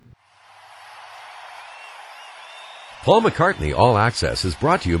Paul McCartney All Access is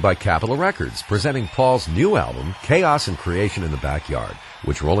brought to you by Capitol Records, presenting Paul's new album, Chaos and Creation in the Backyard,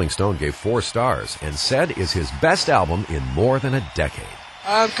 which Rolling Stone gave 4 stars and said is his best album in more than a decade.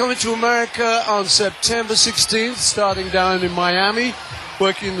 I'm coming to America on September 16th, starting down in Miami,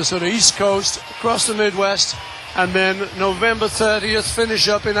 working the sort of East Coast, across the Midwest, and then November 30th, finish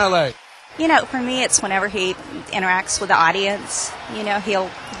up in LA. You know, for me, it's whenever he interacts with the audience. You know,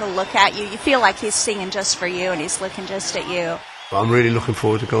 he'll look at you. You feel like he's singing just for you, and he's looking just at you. I'm really looking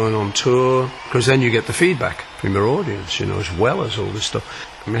forward to going on tour, because then you get the feedback from your audience, you know, as well as all this stuff.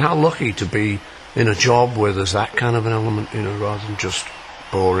 I mean, how lucky to be in a job where there's that kind of an element, you know, rather than just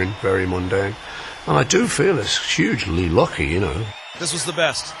boring, very mundane. And I do feel it's hugely lucky, you know. This was the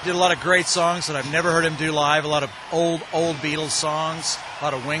best. Did a lot of great songs that I've never heard him do live. A lot of old Beatles songs, a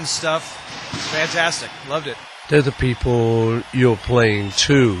lot of Wings stuff. Fantastic. Loved it. They're the people you're playing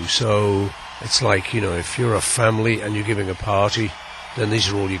to, so it's like, you know, if you're a family and you're giving a party, then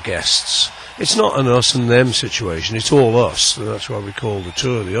these are all your guests. It's not an us and them situation, it's all us. And that's why we call the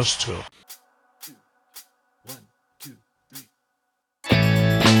tour the Us Tour.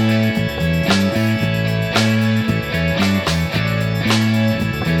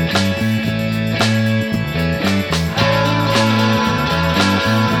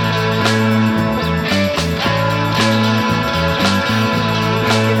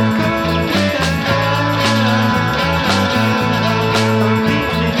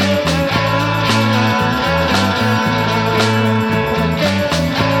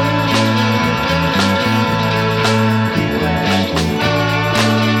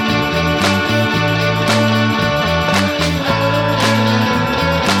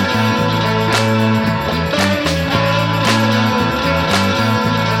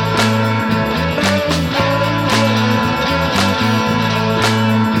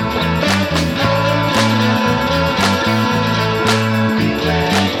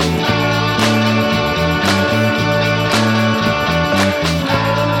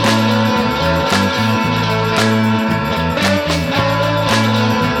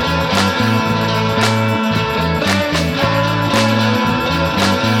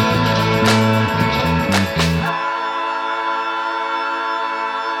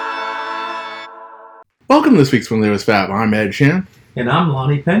 Welcome to this week's When They Was Fab. I'm Ed Shan. And I'm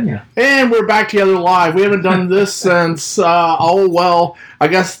Lonnie Pena. And we're back together live. We haven't done this since, I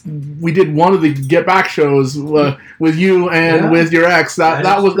guess we did one of the Get Back shows with you and with your ex.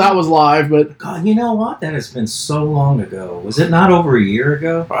 That was live, but God, you know what? That has been so long ago. Was it not over a year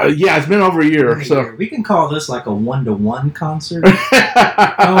ago? Yeah, it's been over a year. So we can call this like a 1-to-1 concert.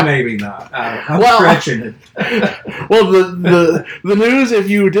 Oh, maybe not. I'm stretching it. Well, the news, if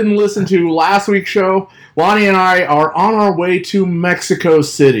you didn't listen to last week's show, Lonnie and I are on our way to Mexico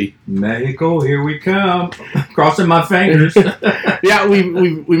City. Mexico, here we come. Crossing my fingers. Yeah, we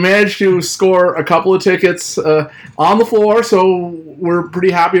managed to score a couple of tickets on the floor, so we're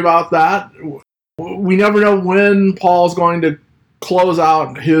pretty happy about that. We never know when Paul's going to close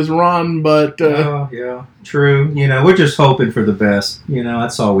out his run, but... yeah, true. You know, we're just hoping for the best. You know,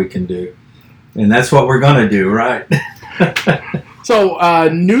 that's all we can do. And that's what we're going to do, right? So,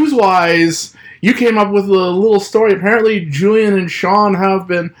 news-wise... You came up with a little story. Apparently, Julian and Sean have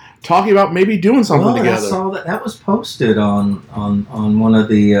been talking about maybe doing something together. I saw that was posted on one of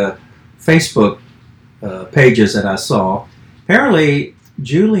the Facebook pages that I saw. Apparently,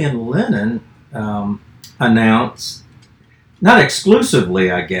 Julian Lennon announced, not exclusively,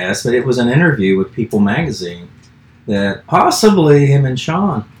 I guess, but it was an interview with People magazine, that possibly him and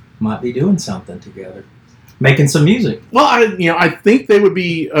Sean might be doing something together. Making some music. Well, I think they would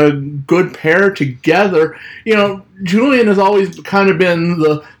be a good pair together. You know, Julian has always kind of been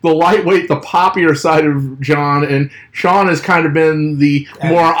the lightweight, the poppier side of John, and Sean has kind of been the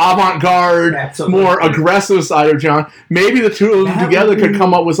more avant-garde, more aggressive side of John. Maybe the two of them together could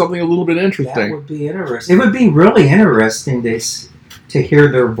come up with something a little bit interesting. That would be interesting. It would be really interesting to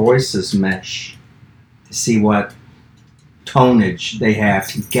hear their voices mesh, to see what tonnage they have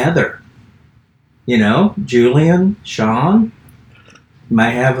together. You know, Julian, Sean might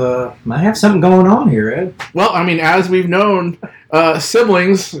have something going on here, Ed. Well, I mean, as we've known,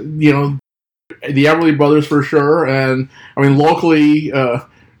 siblings, you know, the Everly brothers for sure, and I mean locally,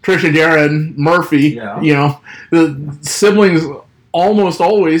 Trish and Darren Murphy. Yeah. You know, the siblings almost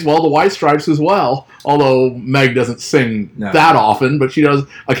always. Well, the White Stripes as well. Although Meg doesn't sing that often, but she does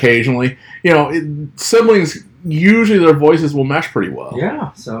occasionally. You know, siblings usually their voices will mesh pretty well.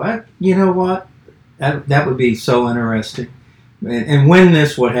 Yeah. So you know what? That would be so interesting. And when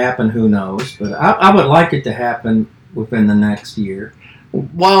this would happen, who knows? But I would like it to happen within the next year.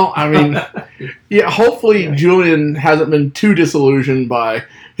 Well, I mean, Yeah, hopefully Julian hasn't been too disillusioned by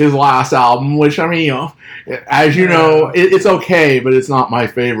his last album, which, I mean, as you know, it's okay, but it's not my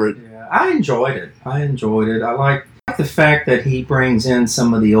favorite. Yeah, I enjoyed it. I like the fact that he brings in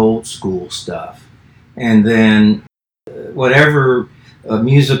some of the old school stuff. And then whatever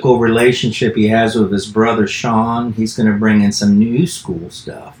musical relationship he has with his brother Sean, he's going to bring in some new school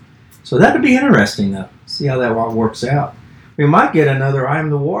stuff. So that'd be interesting, though. See how that all works out. We might get another I Am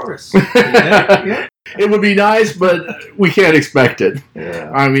the Walrus. Yeah. It would be nice, but we can't expect it.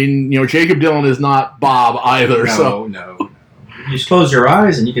 Yeah. I mean, Jacob Dylan is not Bob either. No. You just close your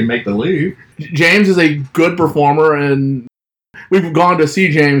eyes and you can make believe. James is a good performer, and we've gone to see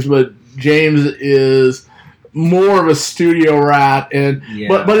James, but James is more of a studio rat, and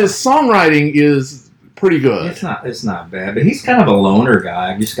but his songwriting is pretty good. It's not bad, but he's kind of a loner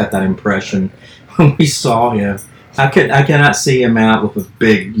guy. I just got that impression when we saw him. I cannot see him out with a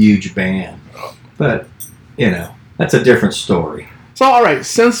big, huge band. But, that's a different story. So, all right,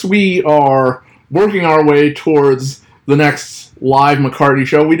 since we are working our way towards the next live McCartney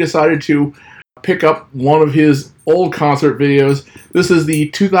show, we decided to pick up one of his old concert videos. This is the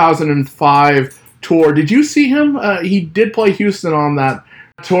 2005 tour. Did you see him? He did play Houston on that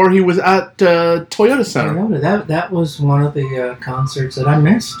tour. He was at Toyota Center. That was one of the concerts that I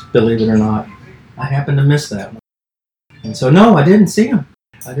missed, believe it or not. I happened to miss that one. And so, no, I didn't see him.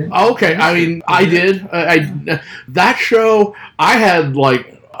 Okay, I mean, I did. That show, I had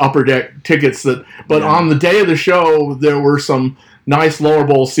upper deck tickets, but on the day of the show, there were some nice lower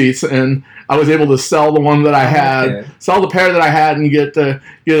bowl seats, and I was able to sell the one that I had, sell the pair that I had, and get a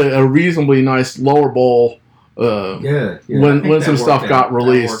reasonably nice lower bowl. When some stuff got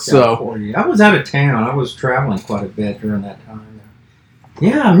released. So I was out of town. I was traveling quite a bit during that time.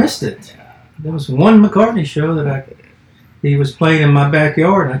 Yeah, I missed it. There was one McCartney show that he was playing in my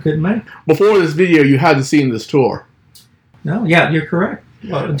backyard, and I couldn't make it. Before this video, you hadn't seen this tour. No, yeah, you're correct.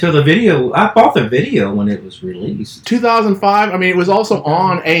 Well, until the video, I bought the video when it was released. 2005. I mean, it was also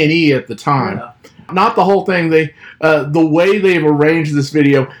on A&E at the time. Yeah. Not the whole thing. They, the way they've arranged this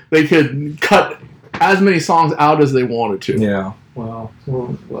video, they could cut as many songs out as they wanted to. Yeah. Well,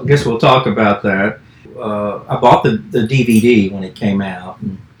 I guess we'll talk about that. I bought the DVD when it came out,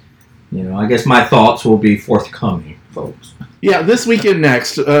 and I guess my thoughts will be forthcoming, folks. Yeah, this weekend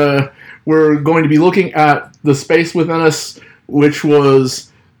next, we're going to be looking at The Space Within Us, which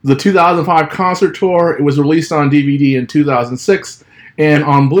was the 2005 concert tour. It was released on DVD in 2006 and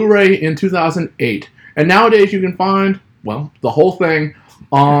on Blu-ray in 2008. And nowadays you can find, the whole thing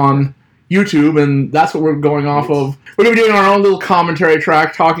on YouTube, and that's what we're going off of. We're going to be doing our own little commentary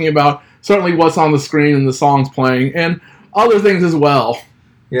track, talking about certainly what's on the screen and the songs playing, and other things as well.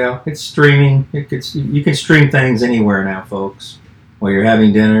 Yeah, it's streaming. You can stream things anywhere now, folks. While you're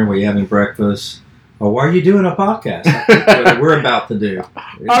having dinner, while you're having breakfast, or while you're doing a podcast. What we're about to do.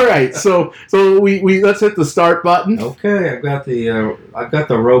 All right, so we let's hit the start button. Okay, I've got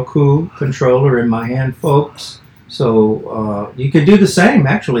the Roku controller in my hand, folks. So you can do the same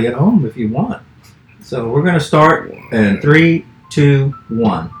actually at home if you want. So we're going to start in 3, 2,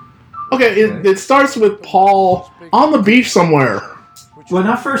 1. Okay, it starts with Paul on the beach somewhere. When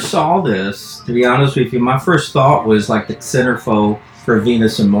I first saw this, to be honest with you, my first thought was like the centerfold for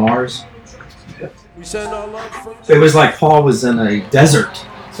Venus and Mars. It was like Paul was in a desert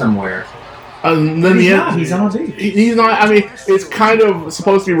somewhere. And then he's on a beach. He's not. I mean, it's kind of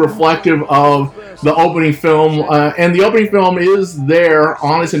supposed to be reflective of the opening film, and the opening film is there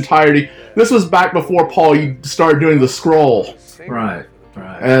on its entirety. This was back before Paul started doing the scroll. Right.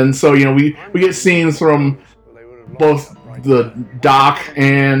 And so we get scenes from both the doc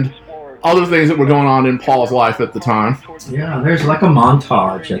and other things that were going on in Paul's life at the time. Yeah, there's like a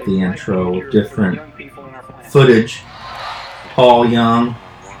montage at the intro of different footage. Paul Young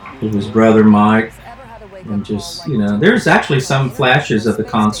with his brother Mike, and just, there's actually some flashes of the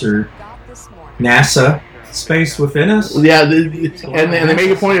concert. NASA, Space Within Us. Yeah, and they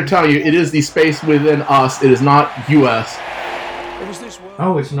make a point of telling you it is the space within us. It is not U.S.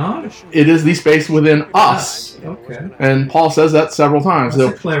 Oh, it's not? It is the space within us. Okay. And Paul says that several times.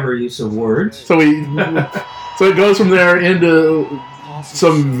 That's a clever use of words. So it goes from there into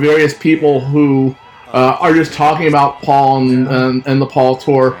some various people who are just talking about Paul and the Paul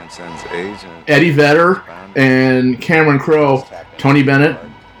tour. Eddie Vedder and Cameron Crowe, Tony Bennett,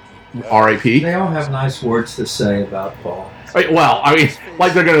 R.I.P. They all have nice words to say about Paul. Well, I mean,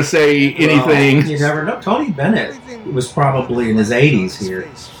 like they're going to say anything. Well, you never know. Tony Bennett was probably in his 80s here.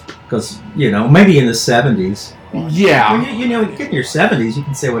 Because, maybe in the 70s. Yeah. When you get in your 70s, you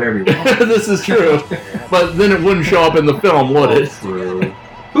can say whatever you want. This is true. But then it wouldn't show up in the film, would it? True.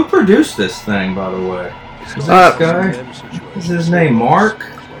 Who produced this thing, by the way? Is this guy? Is his name Mark?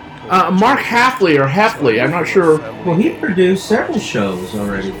 Mark Hafley or Heffley, I'm not sure. Well, he produced several shows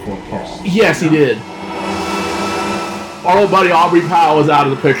already for Paul. Yes, he did. Our old buddy Aubrey Powell was out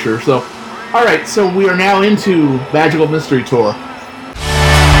of the picture. So, all right, so we are now into Magical Mystery Tour.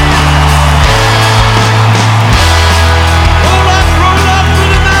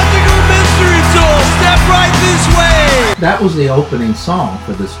 That was the opening song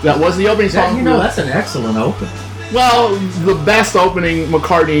for this. That was the opening song. You know, that's an excellent opening. Well, the best opening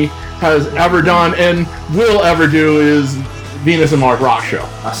McCartney has ever done and will ever do is Venus and Mars Rock Show.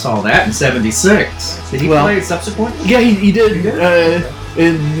 I saw that in '76. Did he play it subsequently? Yeah, he did.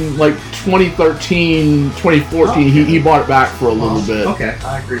 In like 2013, 2014, he bought it back for a little bit. Okay,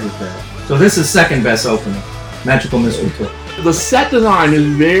 I agree with that. So this is second best opening, Magical Mystery Tour. The set design is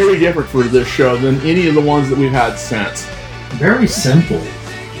very different for this show than any of the ones that we've had since. Very simple.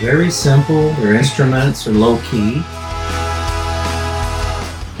 Very simple. Their instruments are low key.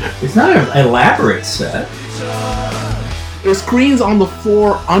 It's not an elaborate set. There's screens on the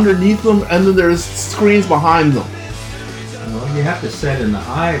floor underneath them, and then there's screens behind them. Well, you have to set in the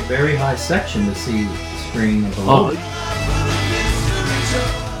very high section to see the screen below.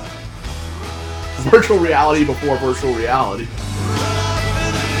 Virtual reality before virtual reality.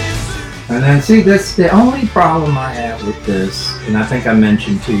 And then see, that's the only problem I have with this, and I think I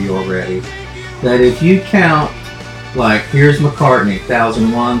mentioned to you already, that if you count, like, here's McCartney,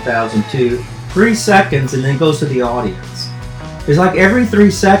 1001, 1002, 3 seconds, and then goes to the audience. It's like every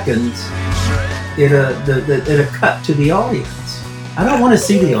 3 seconds, it'll cut to the audience. I don't want to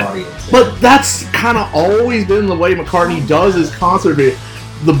see the audience. But that's kind of always been the way McCartney does his concert video.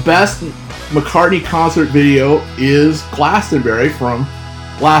 The best McCartney concert video is Glastonbury from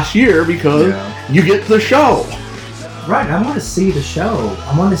last year because you get the show. Right, I want to see the show.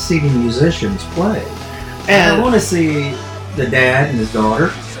 I want to see the musicians play. And I want to see the dad and his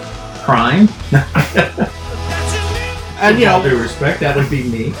daughter crying. And with all due respect, that would be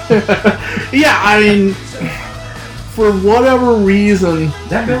me. Yeah, I mean, for whatever reason...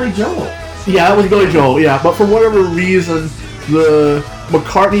 That Billy Joel. Yeah, that was Billy Joel, yeah. But for whatever reason, the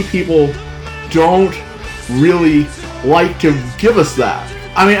McCartney people don't really like to give us that.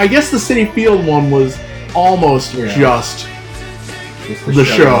 I mean, I guess the City Field one was almost just the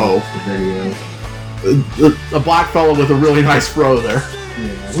show. The video. A black fellow with a really nice fro there.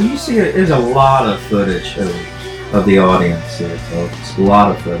 Yeah. Well, you see, there's a lot of footage of the audience here, folks. A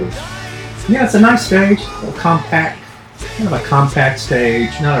lot of footage. Yeah, it's a nice stage. A compact, kind of a compact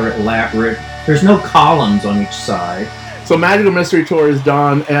stage, not elaborate. There's no columns on each side. So Magical Mystery Tour is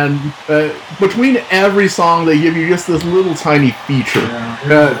done, and between every song they give you just this little tiny feature.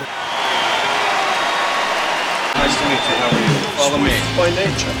 Nice to meet you. How are you? Follow me. By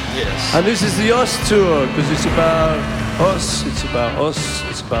nature. Yes. And this is the Us Tour, because it's about us, it's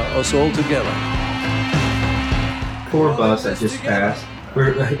about us all together. Tour bus that just passed.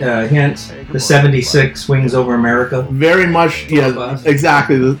 Hence, the 76 Wings Over America. Very much, yeah,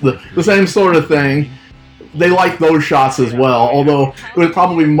 exactly. The same sort of thing. They like those shots as well, although it was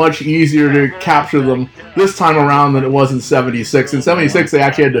probably much easier to capture them this time around than it was in 76. In 76, they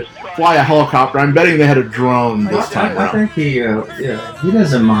actually had to fly a helicopter. I'm betting they had a drone this time around. I think he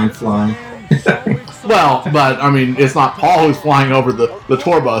doesn't mind flying. Well, but, I mean, it's not Paul who's flying over the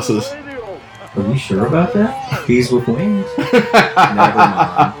tour buses. Are you sure about that? He's with wings? Never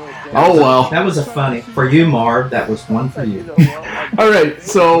mind. Oh, well. That was a funny. For you, Marv, that was one for you. All right,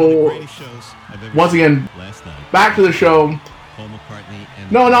 so once again, back to the show.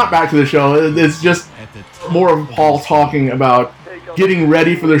 No, not back to the show. It's just more of Paul talking about getting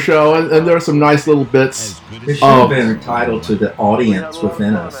ready for the show, and there are some nice little bits. It should have been entitled to the audience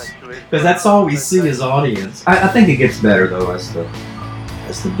within us, because that's all we see is audience. I think it gets better though as the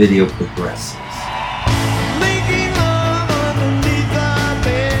video progresses.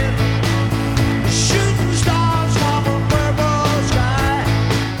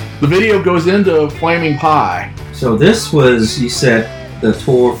 The video goes into Flaming Pie. So this was, you said, the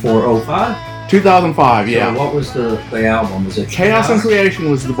tour for 05? 2005, yeah. So what was the album? Was it Chaos and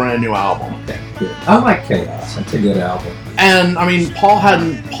Creation was the brand new album. Okay, good. I like Chaos. That's a good album. And, I mean, Paul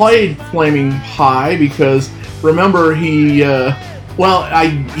hadn't played Flaming Pie because, remember, he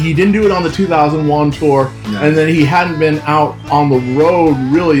didn't do it on the 2001 tour, and then he hadn't been out on the road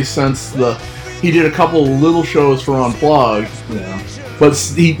really since he did a couple little shows for Unplugged. Yeah. But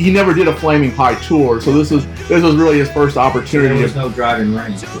he never did a Flaming Pie tour, so this was really his first opportunity. There was no Driving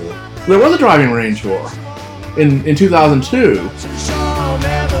Rain tour. There was a Driving Rain tour in 2002.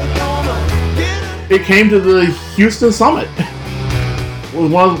 It came to the Houston Summit.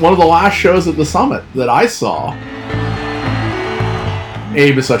 was one of the last shows at the Summit that I saw.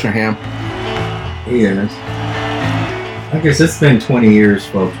 Abe is such a ham. He is. I guess it's been 20 years,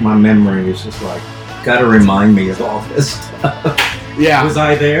 folks. My memory is just like, gotta remind me of all this stuff. Yeah. Was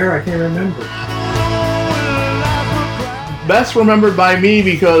I there? I can't remember. Best remembered by me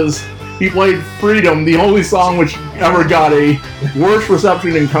because he played Freedom, the only song which ever got a worse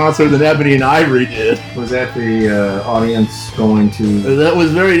reception in concert than Ebony and Ivory did. Was that the audience going to... That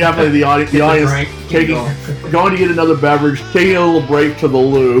was very definitely the audience going to get another beverage, taking a little break to the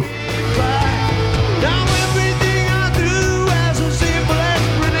loo.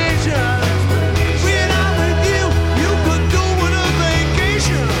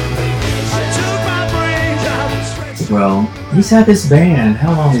 Well, he's had this band.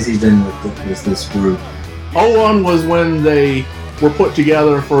 How long has he been with this group? 01 was when they were put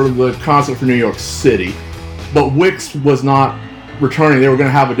together for the concert for New York City, but Wicks was not returning. They were going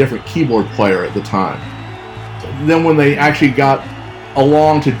to have a different keyboard player at the time. Then when they actually got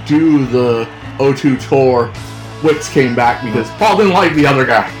along to do the 02 tour, Wicks came back because Paul didn't like the other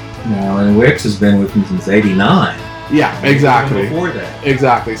guy. No, and Wicks has been with him since '89. Yeah, exactly. Before that.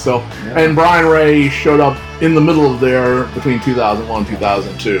 Exactly. So, yeah. And Brian Ray showed up in the middle of there between 2001 and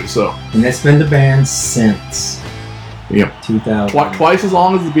 2002. So, and that's been the band since. Yep. 2000. Twice as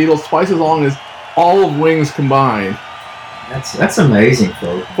long as the Beatles. Twice as long as all of Wings combined. That's amazing,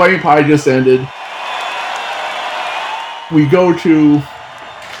 folks. Fighting Pie just ended. We go to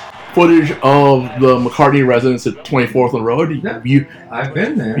footage of the McCartney residence at 24th and Road. I've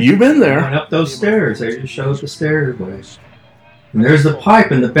been there. You've been there. Went up those stairs. They just showed the stairways. And there's the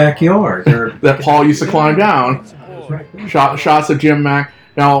pipe in the backyard. That Paul used to climb down. Shots of Jim Mack.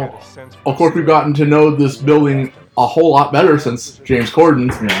 Now, of course, we've gotten to know this building a whole lot better since James Corden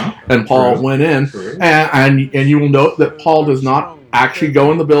and Paul went in. And you will note that Paul does not actually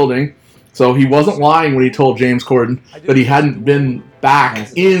go in the building. So he wasn't lying when he told James Corden that he hadn't been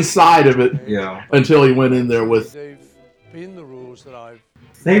back inside of it until he went in there with...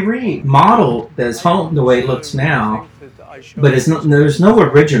 They remodeled this home the way it looks now, but there's no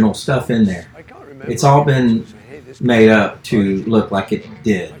original stuff in there. It's all been made up to look like it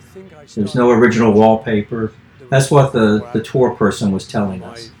did. There's no original wallpaper. That's what the tour person was telling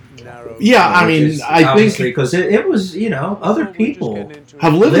us. Yeah, I mean, I think because it was, other people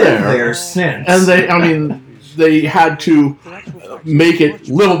have lived there since, and they had to make it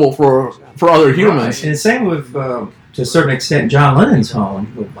livable for other humans. Right. And same with, to a certain extent, John Lennon's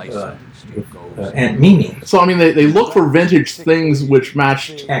home with Aunt Mimi. So I mean, they look for vintage things which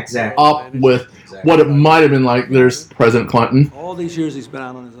matched up with what it might have been like. There's President Clinton. All these years he's been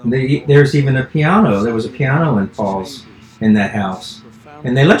out on his own. There's even a piano. There was a piano in that house.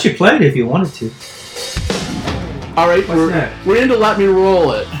 And they let you play it if you wanted to. All right, we're into Let Me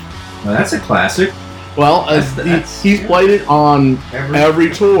Roll It. Well, that's a classic. Well, he's played it on every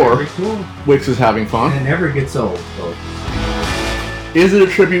tour. Wicks is having fun. And it never gets old. So. Is it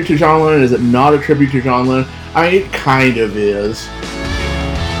a tribute to John Lennon? Is it not a tribute to John Lennon? I mean, it kind of is.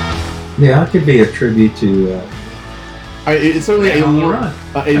 Yeah, it could be a tribute to... it's certainly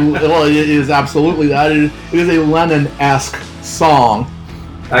well, it is absolutely that. It is a Lennon-esque song.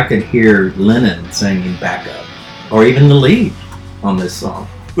 I could hear Lennon singing backup, or even the lead on this song.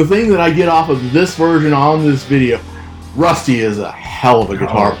 The thing that I get off of this version on this video, Rusty is a hell of a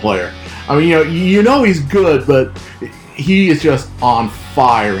guitar player. I mean, you know he's good, but he is just on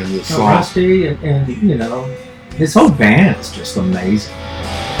fire in this song. Rusty and his whole band is just amazing.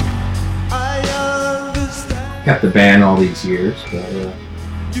 Kept the band all these years, but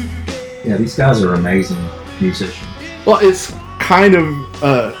these guys are amazing musicians. Well, it's kind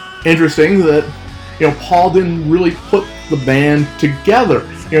of interesting that Paul didn't really put the band together.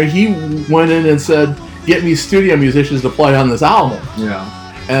 He went in and said, "Get me studio musicians to play on this album." Yeah,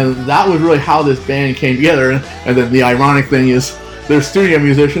 and that was really how this band came together. And then the ironic thing is, they're studio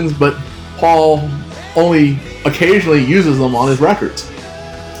musicians, but Paul only occasionally uses them on his records.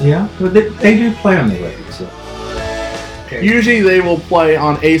 Yeah, but they do play on the records. So. Okay. Usually they will play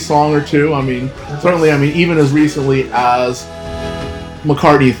on a song or two. I mean, certainly, even as recently as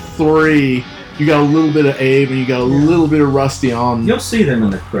McCartney 3, you got a little bit of Abe and you got a little bit of Rusty on. You'll see them in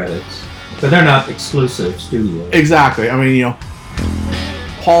the credits, but they're not exclusive studio. Exactly. I mean,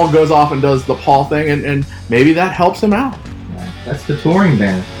 Paul goes off and does the Paul thing, and maybe that helps him out. Yeah, that's the touring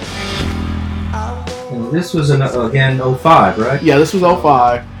band. And this was, again, 05, right? Yeah, this was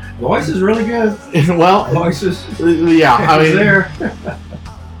 05. Voice is really good. Well, voices. Yeah, I mean, there.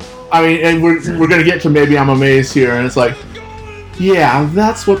 I mean, and we're gonna get to Maybe I'm Amazed here, and it's like Yeah,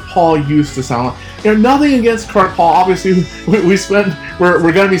 that's what Paul used to sound like. Nothing against Kurt Paul. Obviously,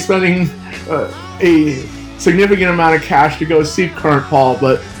 we're going to be spending a significant amount of cash to go see Kurt Paul,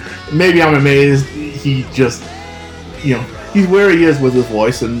 but maybe I'm amazed he just, he's where he is with his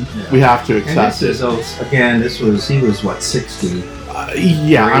voice, and we have to accept it. He was what, 60?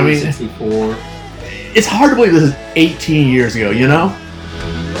 Yeah, I mean, 64. It's hard to believe this is 18 years ago.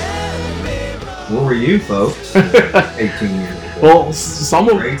 Where were you folks 18 years ago? Well, some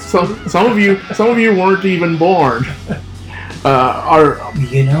of you weren't even born. You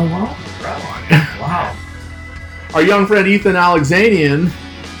know what? Wow. Our young friend Ethan Alexanian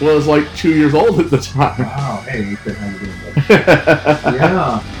was like 2 years old at the time. Wow. Hey, Ethan, how you doing, buddy?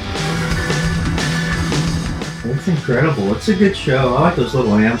 Yeah. It's incredible. It's a good show. I like those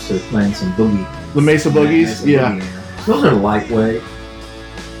little amps that are playing some boogie. The Mesa Boogies? Yeah. Boogie. Those are lightweight.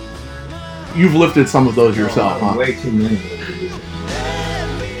 You've lifted some of those yourself, huh? Way too many.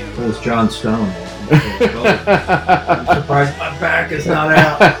 So was John Stone. I'm surprised my back is not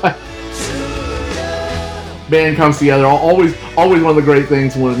out. Band comes together. Always one of the great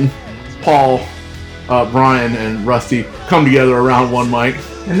things when Paul, Brian, and Rusty come together around one mic.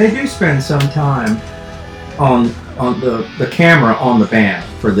 And they do spend some time on the camera on the band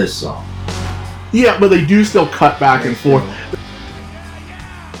for this song. Yeah, but they do still cut back and forth.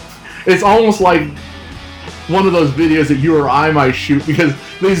 It's almost like one of those videos that you or I might shoot, because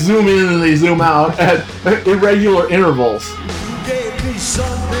they zoom in and they zoom out at irregular intervals.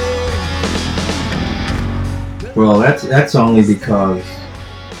 Well, that's only because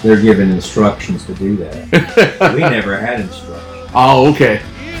they're given instructions to do that. We never had instructions. Oh, okay.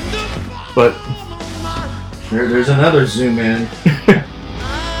 But there's another zoom in.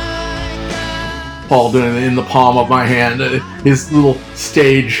 Paul doing it in the palm of my hand, his little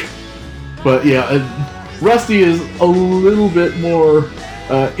stage. But yeah, Rusty is a little bit more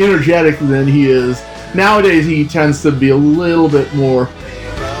energetic than he is. Nowadays he tends to be a little bit more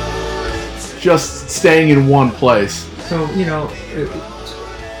just staying in one place. So, if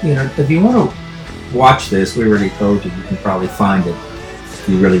you want to watch this, we already told you can probably find it if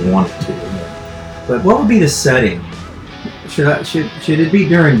you really wanted to. But what would be the setting? Should it be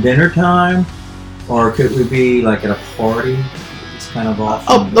during dinner time? Or could we be like at a party? It's kind of off.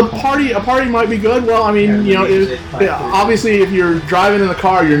 A party might be good. Well, I mean, obviously, if you're driving in the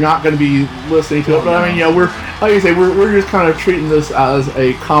car, you're not going to be listening to it. But I mean, we're just kind of treating this as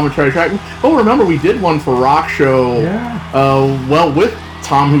a commentary track. Oh, remember we did one for Rock Show. Yeah. With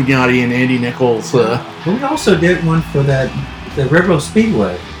Tom Hugnati and Andy Nichols. We also did one for the River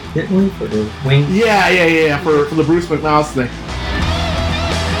Speedway, didn't we? For the wing. Yeah. For the Bruce McMouse thing.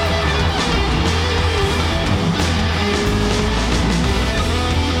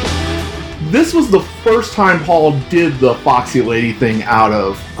 This was the first time Paul did the Foxy Lady thing out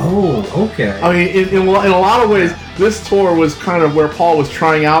of. Oh, okay. I mean, in a lot of ways, this tour was kind of where Paul was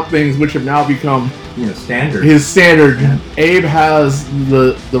trying out things which have now become standard. His standard. Yeah. Abe has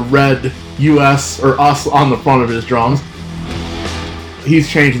the red US or us on the front of his drums. He's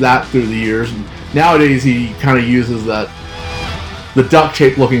changed that through the years. Nowadays, he kind of uses the duct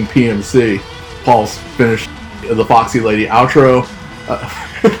tape looking PMC. Paul's finished the Foxy Lady outro.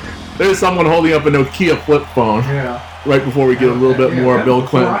 There's someone holding up a Nokia flip phone. Yeah. Right before we get a little bit more Bill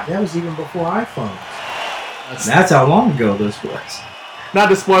Clinton. That was even before iPhone. That's how long ago this was. Not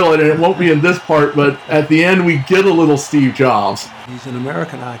to spoil it, and it won't be in this part, but at the end we get a little Steve Jobs. He's an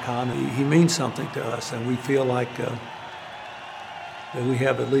American icon. He means something to us, and we feel like that we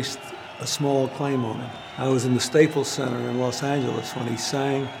have at least a small claim on him. I was in the Staples Center in Los Angeles when he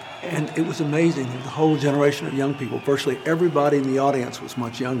sang. And it was amazing. The whole generation of young people, virtually everybody in the audience was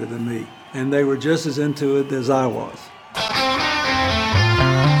much younger than me. And they were just as into it as I was.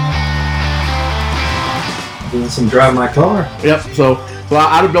 Doing some Drive My Car. Yep, so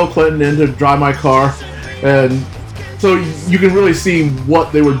out of Bill Clinton into Drive My Car. And so you can really see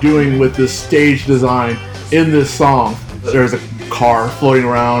what they were doing with this stage design in this song. There's a car floating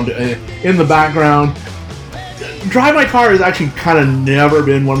around in the background. Drive My Car has actually kind of never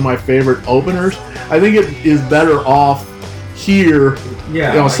been one of my favorite openers. I think it is better off here,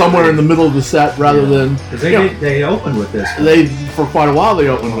 somewhere in the middle of the set rather than... They opened with this. For quite a while they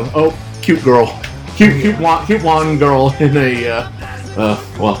opened with, cute girl. Cute blonde girl in a,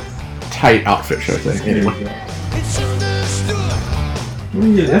 tight outfit, should I say. Anyway.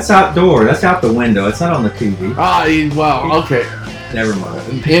 That's outdoor. That's out the window. It's not on the TV. Okay. Never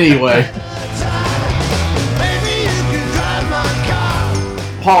mind. Anyway.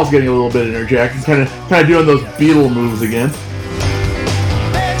 Paul's getting a little bit interjected, kind of doing those Beatle moves again.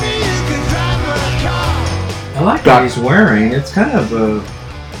 I like what he's wearing. It's kind of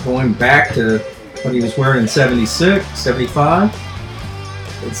going back to what he was wearing in 76, 75.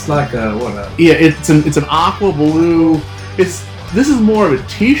 It's like yeah, it's an aqua blue. This is more of a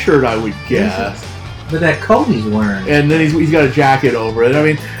t-shirt, I would guess. But that coat he's wearing. And then he's got a jacket over it. I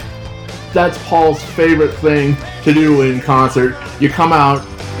mean, that's Paul's favorite thing to do in concert. You come out,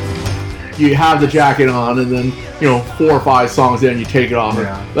 you have the jacket on, and then 4 or 5 songs in, you take it off.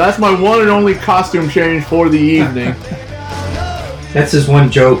 Yeah. That's my one and only costume change for the evening. That's his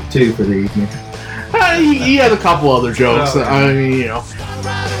one joke too for the evening. He has a couple other jokes. Oh, I mean,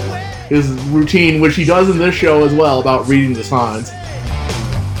 his routine, which he does in this show as well, about reading the signs.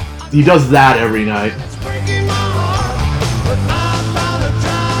 He does that every night.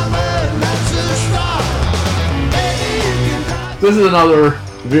 This is another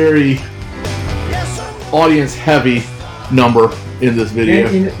very audience-heavy number in this video.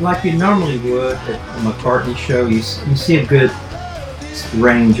 And like you normally would at a McCartney show, you see a good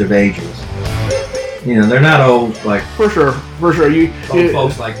range of ages. They're not old like for sure. Old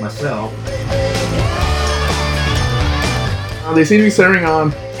folks like myself. They seem to be centering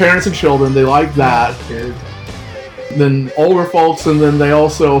on parents and children. They like that. Kids. Then older folks, and then they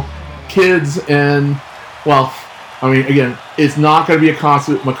also kids and again, it's not going to be a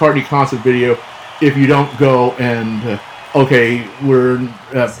McCartney concert video if you don't go and we're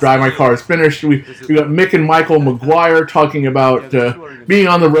Drive My Car is finished. We got Mick and Michael McGuire talking about being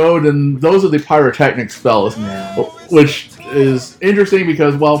on the road, and those are the pyrotechnics fellas, which is interesting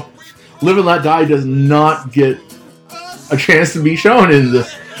because Live and Let Die does not get a chance to be shown in the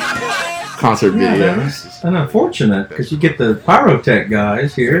concert video. That's unfortunate because you get the pyrotech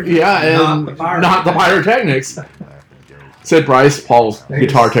guys here. Yeah, and not the pyrotechnics. Sid Price, Paul's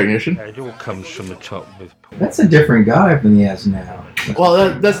guitar technician. It all comes from the top with. That's a different guy than he has now.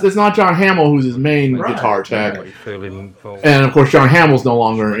 Well, that's not John Hamill, who's his main guitar tech. Right. And of course, John Hamill's no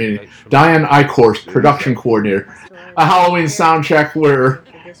longer in. Diane Eichhorst, production coordinator. A Halloween sound check where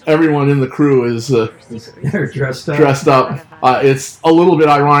everyone in the crew is dressed up. It's a little bit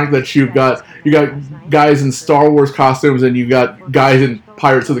ironic that you got guys in Star Wars costumes and you got guys in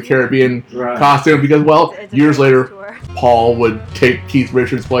Pirates of the Caribbean costume because years later Paul would take Keith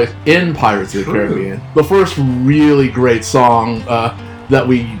Richards' place in Pirates of the Caribbean. The first really great song that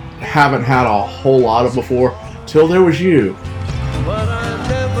we haven't had a whole lot of before, Till There Was You. But I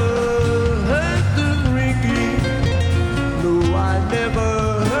never heard them ringing. No, I never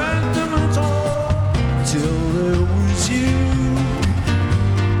heard them at all. Till there was you.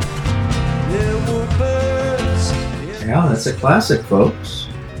 There were birds. Yeah, that's a classic, folks.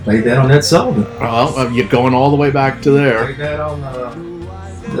 Played that on Ed Sullivan. Well, you're going all the way back to there. Played that on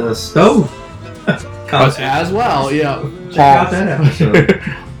the Stove concert. As well, yeah. Check out that episode.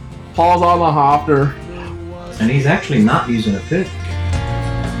 Paul's on the Hofner. And he's actually not using a pick.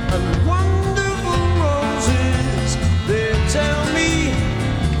 And wonderful roses, they tell me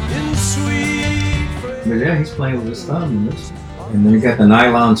in sweet. But yeah, he's playing with his thumb in this. And then you got the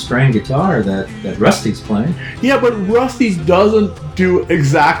nylon string guitar that Rusty's playing. Yeah, but Rusty doesn't do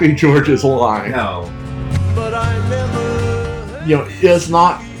exactly George's line. No. But I never. It's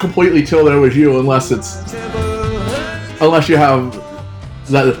not completely Till There Was You unless you have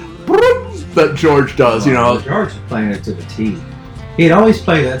that George does, George is playing it to the T. He'd always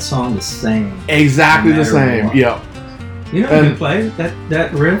play that song the same. Exactly the same, yeah. You know who can play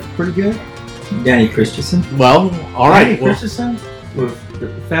that riff pretty good? Danny Christensen. Well, all right. Danny Christensen with the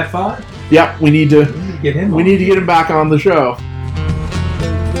Fat Five? Yep, we need to get him. We need to get him back on the show.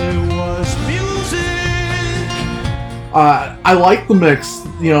 There was music. I like the mix.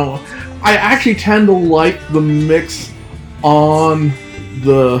 I actually tend to like the mix on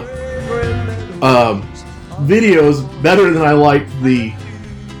the videos better than I like the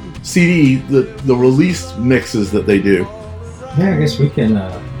CD, the released mixes that they do. Yeah, I guess we can.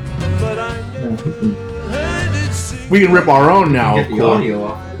 We can rip our own now. Get the audio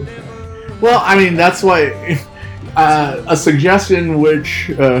off. Well, I mean that's why a suggestion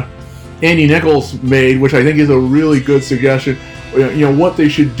which Andy Nichols made, which I think is a really good suggestion. What they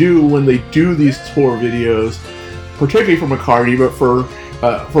should do when they do these tour videos, particularly for McCartney, but for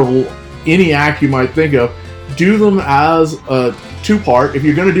any act you might think of, do them as a 2-part. If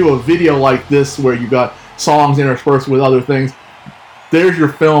you're going to do a video like this where you got songs interspersed with other things, there's your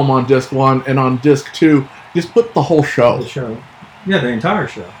film on disc 1, and on disc 2, just put the whole show. The show. Yeah, the entire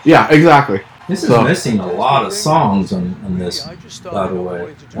show. Yeah, exactly. This is missing a lot of songs on this, by the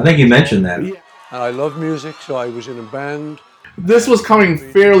way. I think you mentioned that. And I love music, so I was in a band. This was coming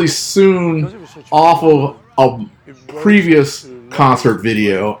fairly soon off of a previous concert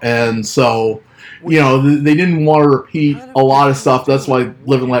video, and so they didn't want to repeat a lot of stuff. That's why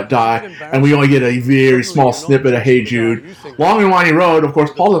Live and Let Die, and we only get a very small snippet of Hey Jude. Long and Winding Road, of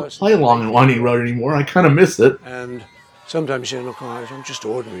course, Paul doesn't play Long and Winding Road anymore. I kind of miss it. And sometimes you say, look, I'm just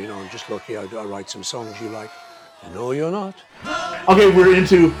ordinary, I'm just lucky I write some songs you like. No, you're not. Okay, we're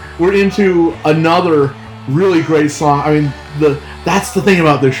into another really great song. I mean, that's the thing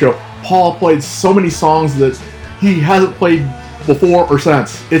about this show. Paul played so many songs that he hasn't played before or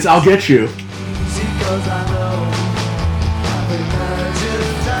since. It's I'll Get You.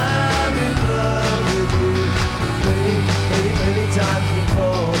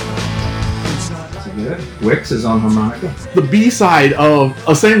 Wix is on harmonica. The B-side of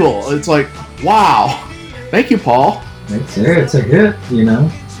a single. It's like, wow. Thank you, Paul. It's a hit,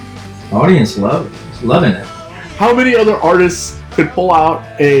 Audience loving it. How many other artists could pull out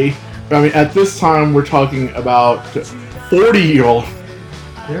at this time we're talking about 40-year-old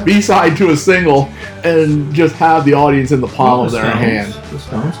B-side to a single and just have the audience in the palm of their hand. The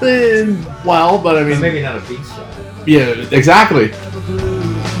Stones. But I mean... maybe not a B-side. Yeah, exactly.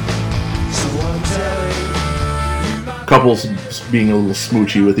 Couples being a little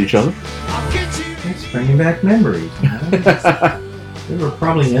smoochy with each other. It's bringing back memories. They were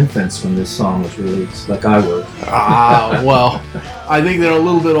probably infants when this song was released, like I was. Well, I think they're a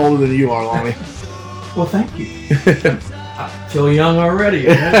little bit older than you are, Lonnie. Well, thank you. I feel young already.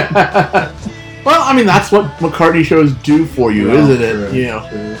 Well, I mean, that's what McCartney shows do for you, isn't it?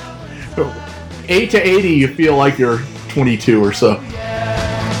 True. 8 to 80, you feel like you're 22 or so.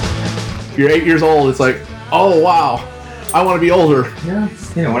 If you're 8 years old, it's like, oh, wow, I want to be older. Yeah.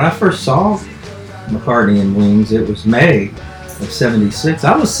 When I first saw McCartney and Wings, it was May of '76.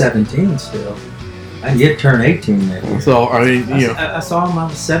 I was 17 still. I yet turned 18 that year. So, I mean, I saw him when I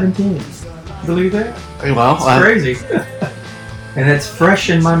was 17. Believe that? Well, it's crazy. And it's fresh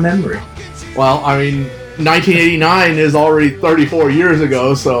in my memory. Well, I mean, 1989 is already 34 years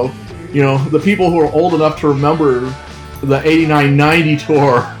ago, so, the people who are old enough to remember the 89-90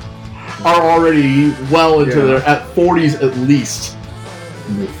 tour are already well into their 40s at least.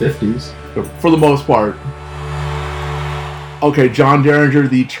 In their 50s. For the most part. Okay, John Derringer,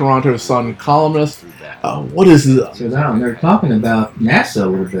 the Toronto Sun columnist. What is this? So now they're talking about NASA a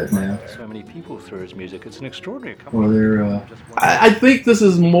little bit now. So many people through his music. It's an extraordinary Well, they're... I think this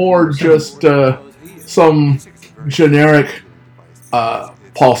is more just some generic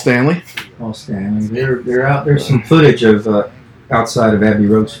Paul Stanley. Paul Stanley. They're out. There's some footage of outside of Abbey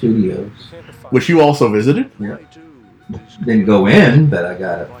Road Studios. Which you also visited? Yeah. Didn't go in, but I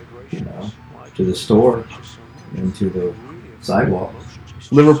got it, to the store and to the sidewalk.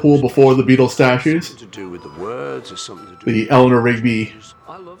 Liverpool before the Beatles statues. The Eleanor Rigby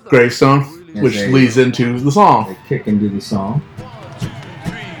gravestone, which leads into the song. They kick into the song.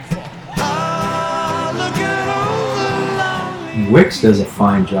 Wix does a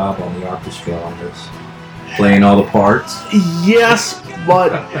fine job on the orchestra on this, playing all the parts. Yes,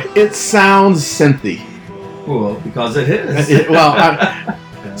 but it sounds synthy. Well, because it is.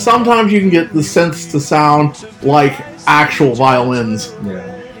 Sometimes you can get the synths to sound like actual violins.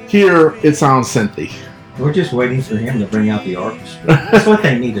 Yeah. Here, it sounds synthy. We're just waiting for him to bring out the orchestra. That's what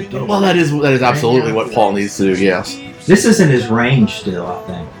they need to do. Well, that is absolutely what Paul needs to do, yes. This is in his range still, I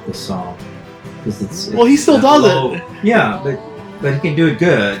think, this song. It's well, he still does it. Yeah, but he can do it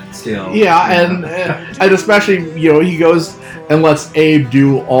good still. Yeah, and especially, he goes and lets Abe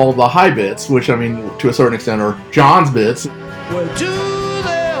do all the high bits, which, I mean, to a certain extent, are John's bits. Where do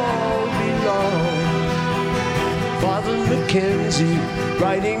they all belong? Father Mackenzie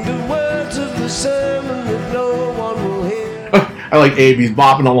writing the words of the sermon that no one will hear. I like Abe, he's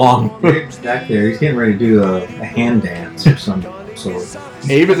bopping along. Abe's back there, he's getting ready to do a hand dance or some sort.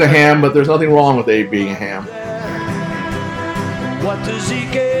 Abe is a ham, but there's nothing wrong with Abe being a ham. What does he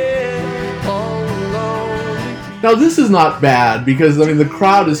get all alone? Now, this is not bad, because, I mean, the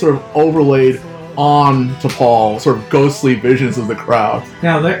crowd is sort of overlaid on to Paul, sort of ghostly visions of the crowd.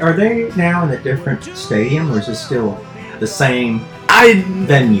 Now, are they now in a different stadium, or is it still the same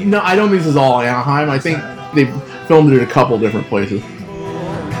venue? No, I don't think this is all Anaheim. I think they filmed it in a couple different places.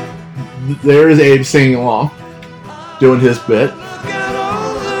 There is Abe singing along, doing his bit.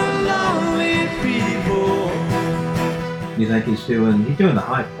 You think he's doing the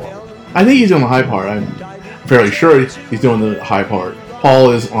high part? I think he's doing the high part. I'm fairly sure he's doing the high part.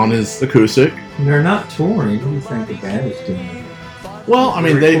 Paul is on his acoustic. They're not touring. What do you think the band is doing? Well, I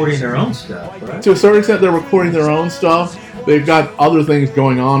mean, they're recording their own stuff, right? To a certain extent, they're recording their own stuff. They've got other things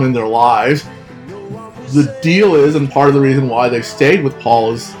going on in their lives. The deal is, and part of the reason why they've stayed with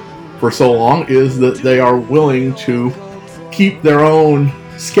Paul for so long, is that they are willing to keep their own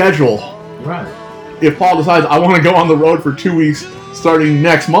schedule. Right. if Paul decides I want to go on the road for 2 weeks starting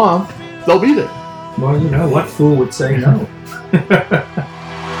next month, they'll be there. Well, you know, what fool would say no?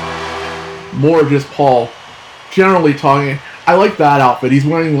 More just Paul generally talking. I like that outfit. He's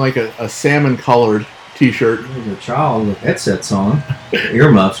wearing like a salmon-colored t-shirt. There's a child with headsets on,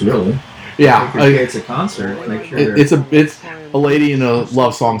 earmuffs, really. Yeah, Take your kids at concert. Make sure it's a lady in a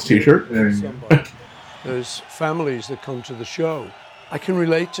Love Songs t-shirt. There's families that come to the show. I can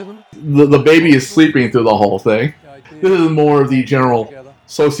relate to them. The baby is sleeping through the whole thing. This is more of the general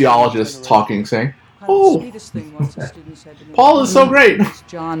sociologist talking, saying, "Oh, Paul is so great."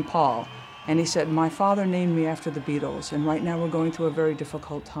 John Paul. And he said, my father named me after the Beatles, and right now we're going through a very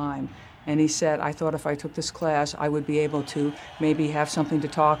difficult time. And he said, I thought if I took this class, I would be able to maybe have something to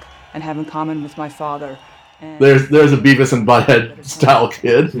talk and have in common with my father. And there's a Beavis and Butthead style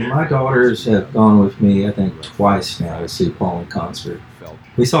kid. My daughters have gone with me, I think, twice now to see Paul in concert.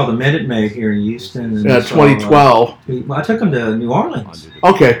 We saw the Minute Maid here in Houston. And 2012. I took them to New Orleans.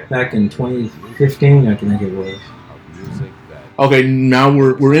 Okay. Back in 2015, I think it was. Okay, now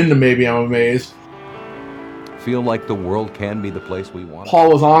we're into Maybe I'm Amazed. Feel like the world can be the place we want.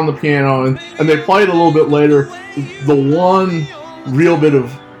 Paul was on the piano, and they played a little bit later. The one real bit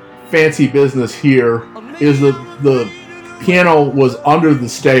of fancy business here is that the piano was under the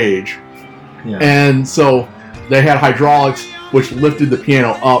stage. Yeah. And so they had hydraulics which lifted the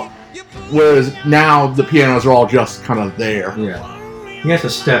piano up, whereas now the pianos are all just kind of there. Yeah. He has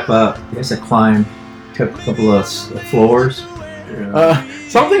to step up. He has to climb a couple of floors.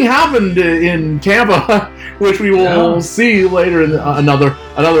 Something happened in Tampa, which we will see later in another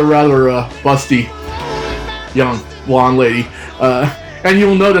rather busty young blonde lady. And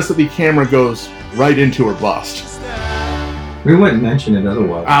you'll notice that the camera goes right into her bust. We wouldn't mention it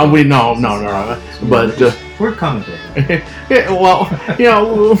otherwise. No. But we're coming to it. Yeah, well, you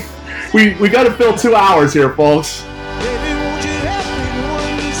know, we got to fill 2 hours here, folks.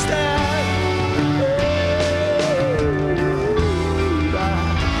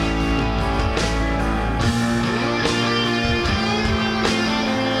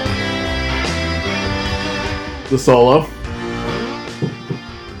 The solo.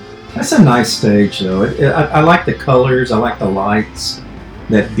 That's a nice stage, though. I like the colors. I like the lights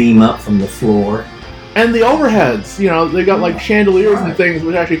that beam up from the floor. And the overheads. You know, they got like chandeliers and things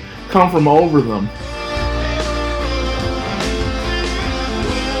which actually come from over them.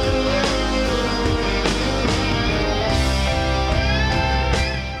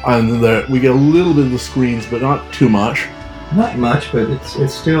 And we get a little bit of the screens, but not too much. Not much, but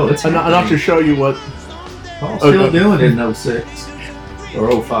it's still enough to show you what. Paul's still doing it in 06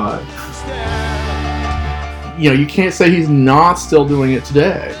 or 05. You know, you can't say he's not still doing it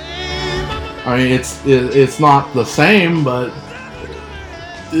today. I mean, it's not the same, but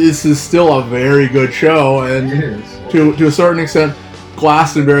this is still a very good show, and to a certain extent,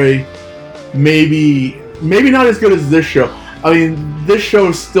 Glastonbury maybe not as good as this show. I mean, this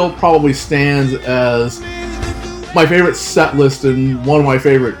show still probably stands as my favorite set list and one of my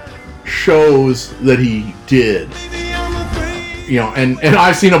favorite shows that he did. You know, and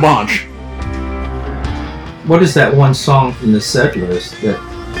I've seen a bunch. What is that one song from the set list that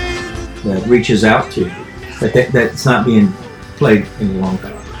reaches out to you, that's not being played in a long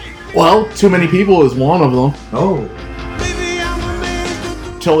time? Well, Too Many People is one of them. Oh.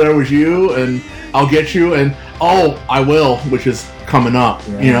 Till There Was You, and I'll Get You, and Oh, I Will, which is coming up.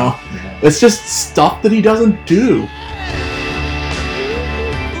 Yeah, you know, it's just stuff that he doesn't do.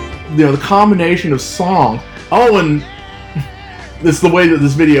 You know, the combination of song. Oh, and this is the way that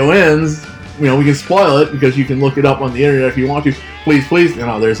this video ends. You know, we can spoil it because you can look it up on the internet if you want to. Please. You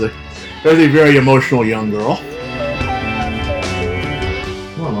know, there's a very emotional young girl.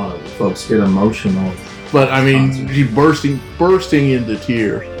 Well, a lot of folks get emotional. But I mean, she's bursting into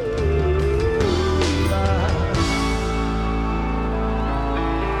tears.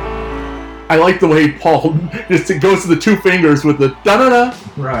 I like the way Paul just goes to the two fingers with the da-da-da.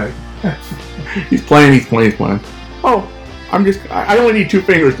 Right. He's playing. Oh, I only need 2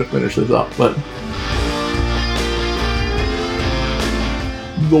 fingers to finish this up, but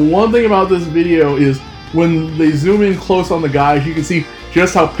the one thing about this video is when they zoom in close on the guys, you can see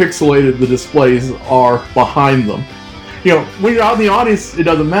just how pixelated the displays are behind them. You know, when you're out in the audience, it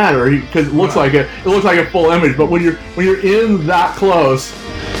doesn't matter because it looks like it looks like a full image. But when you're in that close,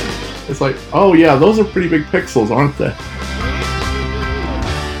 it's like, oh yeah, those are pretty big pixels, aren't they?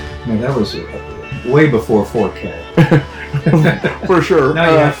 Yeah, that was way before 4K. For sure. Now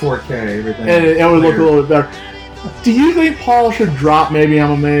you have 4K, everything. And it would look a little bit better. Do you think Paul should drop Maybe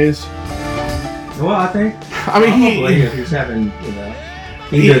I'm Amazed? Well, I mean, probably if he's having,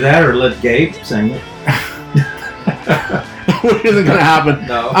 Either that or let Gabe sing it. Which isn't going to happen.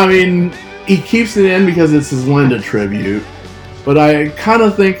 No. I mean, he keeps it in because it's his Linda tribute. But I kind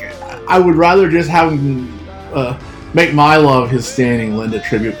of think I would rather just have him make My Love his standing Linda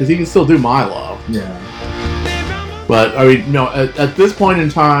tribute, because he can still do My Love. Yeah. But, I mean, no, at this point in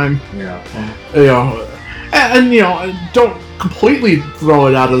time, Yeah. you know, and you know, don't completely throw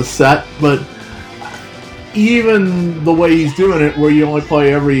it out of the set, but even the way he's doing it, where you only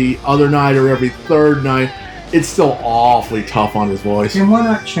play every other night or every third night, it's still awfully tough on his voice. And why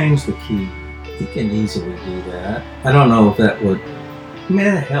not change the key? He can easily do that. I don't know if that would, I mean,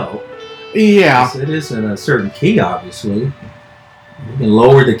 that'd help. Yeah. It is in a certain key, obviously. You can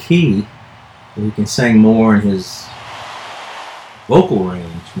lower the key, and he can sing more in his vocal range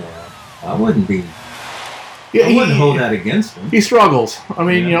now. I wouldn't hold that against him. He struggles. I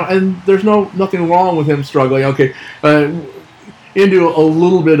mean, you know, and there's nothing wrong with him struggling. Okay, into a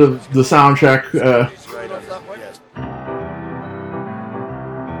little bit of the sound check.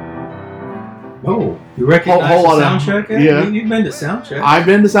 Oh, you recognize the sound check? Yeah. You've been to sound check. I've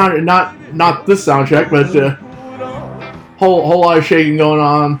been to sound, not this sound check, but whole lot of shaking going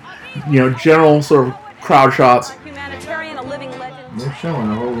on. You know, general sort of crowd shots. They're showing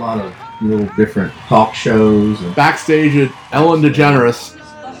a whole lot of little different talk shows. And backstage at Ellen DeGeneres.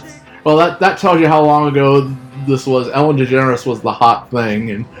 Well, that tells you how long ago this was. Ellen DeGeneres was the hot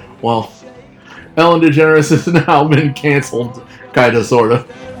thing, and well, Ellen DeGeneres has now been canceled, kind of, sort of.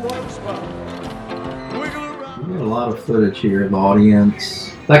 We got a lot of footage here of the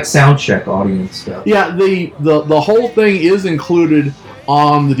audience, like sound check audience stuff. Yeah, the whole thing is included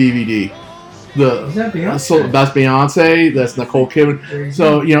on the DVD. Is that Beyonce? So that's Beyonce. That's Nicole Kidman.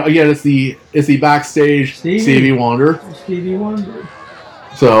 So you know, again, it's the backstage Stevie Wonder. Stevie Wonder.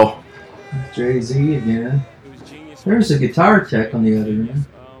 So Jay-Z again. There's a guitar tech on the other end.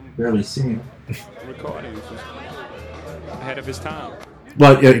 Barely seen him. Recording ahead of his time.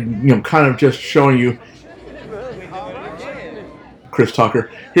 But you know, kind of just showing you Chris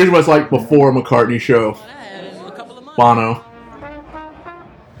Tucker. Here's what it's like before McCartney show. Bono.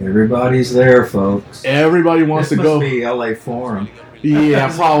 Everybody's there, folks. Everybody wants to go. This must be LA Forum.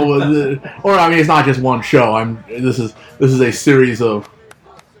 Yeah, probably. Or I mean, it's not just one show. This is a series of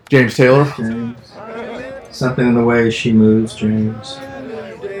James Taylor. James. Something in the way she moves, James.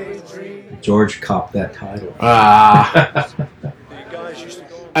 George copped that title.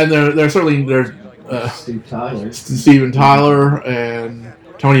 And there's certainly Steven Tyler and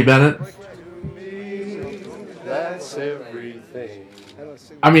Tony Bennett. That's everything.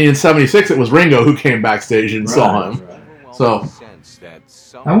 I mean, in '76, it was Ringo who came backstage and saw him. So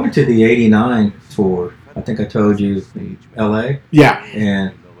I went to the '89 tour. I think I told you in LA. Yeah.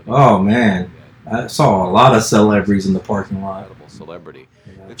 And oh man, I saw a lot of celebrities in the parking lot. Celebrity.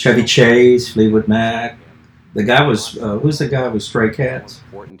 Chevy Chase, Fleetwood Mac. The guy was who's the guy with Stray Cats?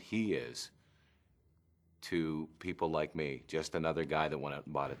 Important he is to people like me. Just another guy that went out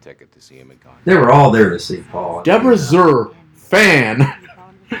and bought a ticket to see him at concert. They were all there to see Paul. Deborah Zur, fan.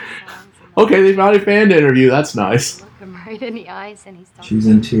 Okay, they found a fan to interview. That's nice. Look him right in the eyes, and he's talking. She's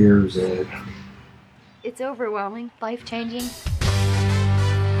in tears, Ed. It's overwhelming, life-changing.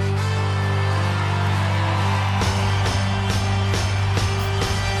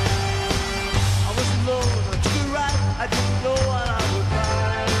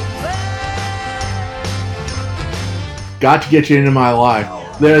 Got to Get You Into My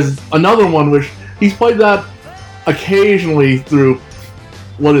Life. There's another one which he's played that occasionally through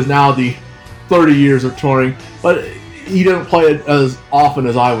what is now the 30 years of touring, but he didn't play it as often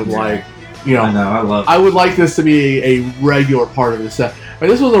as I would like. You know, I know, I love it. I would like this to be a regular part of the set. I mean,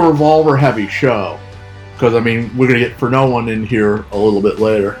 this was a Revolver heavy show, because I mean, we're gonna get For No One in here a little bit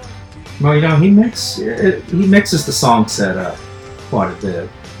later. Well, you know, he mixes the song set up quite a bit,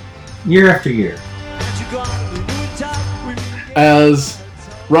 year after year. As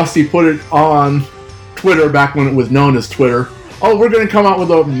Rusty put it on Twitter back when it was known as Twitter, oh, we're going to come out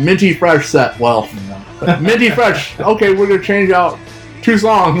with a Minty Fresh set. Well, Minty Fresh, okay, we're going to change out 2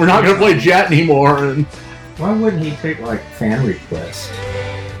 songs. We're not going to play Jet anymore. And why wouldn't he take, like, fan requests?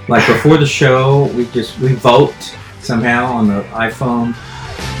 Like, before the show, we vote somehow on the iPhone.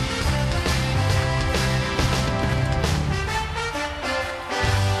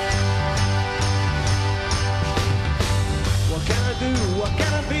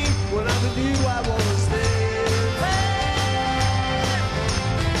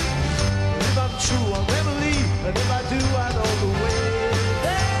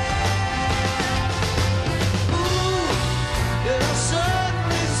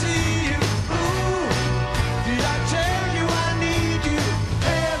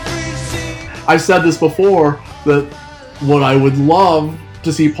 I've said this before, that what I would love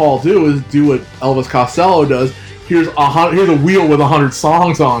to see Paul do is do what Elvis Costello does. Here's a wheel with 100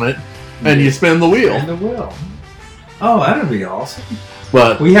 songs on it, and you spin the wheel. Spin the wheel. Oh, that'd be awesome.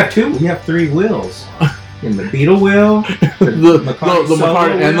 But we have 3 wheels. In the Beatle wheel, the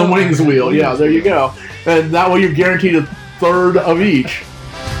McCartney and the Wings wheel. Yeah, there you go. And that way you're guaranteed a third of each.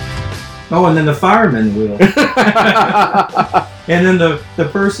 Oh, and then the fireman wheel. And then the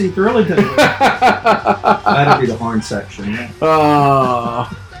Percy Thrillington wheel. That'd be the horn section. Yeah.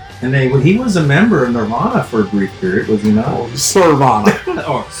 And then he was a member of Nirvana for a brief period, was he not? Oh, Sirvana.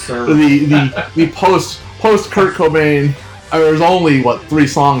 The post Kurt Cobain. There's only 3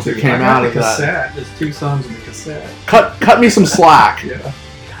 songs that came out of that. There's 2 songs in the cassette. Cut me some slack. Yeah.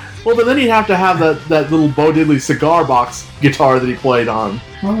 Well, but then he'd have to have that little Bo Diddley cigar box guitar that he played on.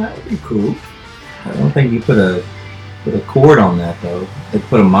 Well, that would be cool. I don't think you put a cord on that though. They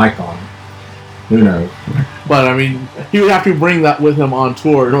put a mic on it. Who knows? But I mean, he would have to bring that with him on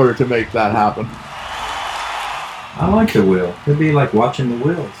tour in order to make that happen. I like the wheel. It'd be like watching the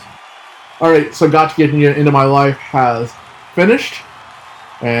wheels. All right, so Got to Get Into My Life has finished,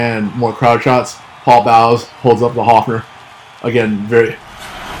 and more crowd shots. Paul bows, holds up the Hofner. Again, very,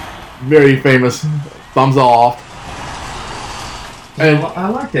 very famous. Thumbs off. And I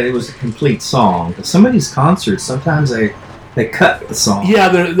like that it was a complete song. Some of these concerts, sometimes they cut the song. Yeah,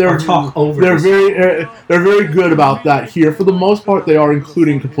 they're talk over. They're very good about that here. For the most part, they are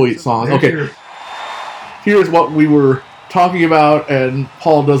including complete songs. Okay, here's what we were talking about, and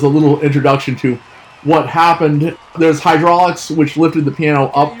Paul does a little introduction to what happened. There's hydraulics which lifted the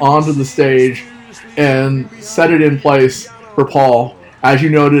piano up onto the stage and set it in place for Paul. As you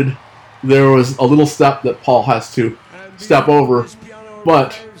noted, there was a little step that Paul has to step over,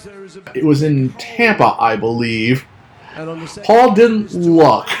 but it was in Tampa, I believe. Paul didn't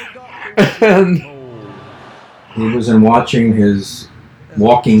look, and he wasn't watching his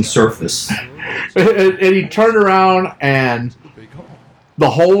walking surface. And he turned around, and the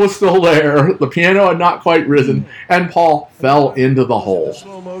hole was still there. The piano had not quite risen, and Paul fell into the hole.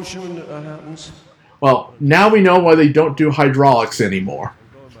 Slow motion happens. Well, now we know why they don't do hydraulics anymore.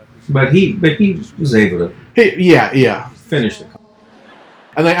 But he was able to. Finish it.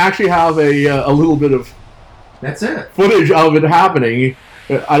 And they actually have a little bit of. That's it. Footage of it happening.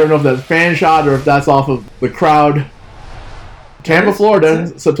 I don't know if that's fan shot or if that's off of the crowd. Tampa, Florida,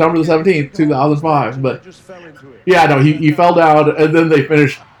 September the 17th, 2005. But yeah, no, he fell down, and then they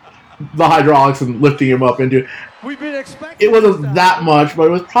finished the hydraulics and lifting him up into. It wasn't that much, but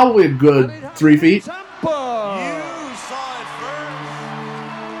it was probably a good 3 feet.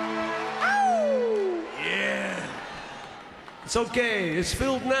 It's okay, it's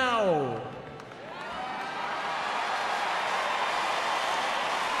filled now.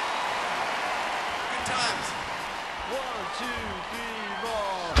 Good times. 1, 2,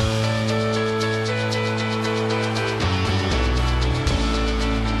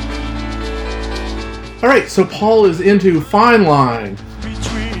 3, 4. Alright, so Paul is into Fine Line.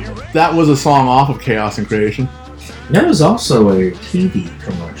 That was a song off of Chaos and Creation. There was also a TV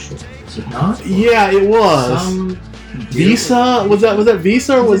commercial, was it not? Yeah, it was. Visa? Was that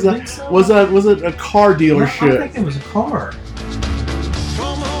Visa, or was it a car dealership? I think it was a car.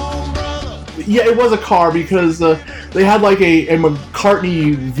 Yeah, it was a car, because they had like a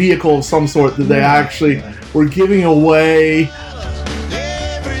McCartney vehicle of some sort that they actually were giving away.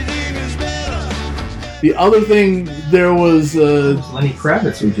 The other thing, there was Lenny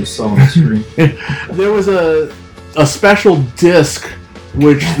Kravitz we just saw on the screen. There was a special disc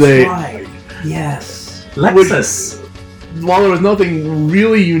which right. Yes. Lexus. While there was nothing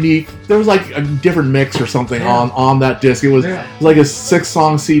really unique, there was like a different mix or something on that disc. It was like a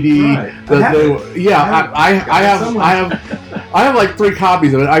 6-song CD. Right. I have like 3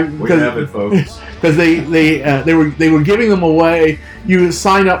 copies of it. We have it, folks. Because they were giving them away. You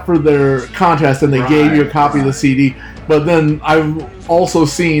sign up for their contest, and they gave you a copy of the CD. But then I've also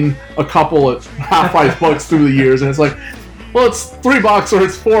seen a couple at half-price books through the years, and it's like, well, it's $3 or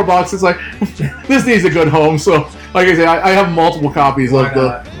it's $4. It's like, this needs a good home. So, like I say, I have multiple copies of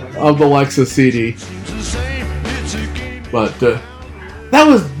the Lexus CD. But that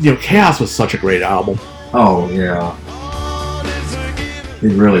was, Chaos was such a great album. Oh yeah,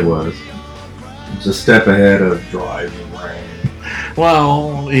 it really was. It was a step ahead of Driving Rain.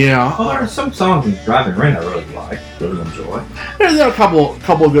 Well, yeah. Well, there are some songs in Driving Rain I really really enjoy. There are a couple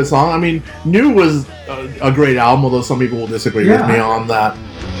of good songs. I mean, New was a great album, although some people will disagree with me on that.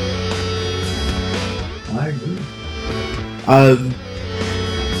 I agree.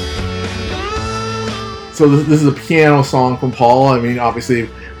 So this is a piano song from Paul. I mean, obviously,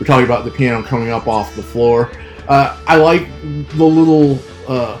 we're talking about the piano coming up off the floor. I like the little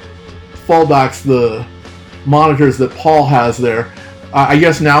fallbacks, the monitors that Paul has there. I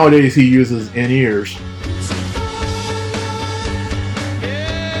guess nowadays he uses in-ears.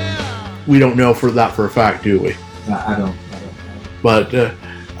 We don't know for a fact, do we? I don't. But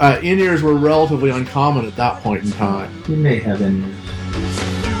in-ears were relatively uncommon at that point in time. You may have in-ears.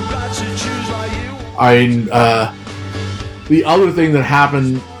 The other thing that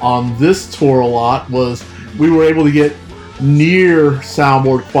happened on this tour a lot was we were able to get near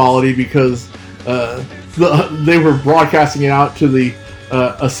soundboard quality because they were broadcasting it out to the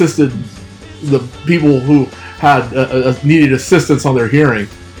people who had needed assistance on their hearing.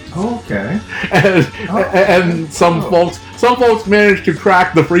 Okay. And some folks managed to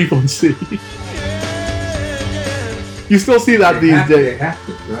crack the frequency. You still see that these days. They hacked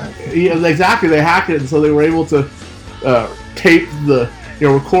it, right? Yeah, exactly. They hacked it, and so they were able to tape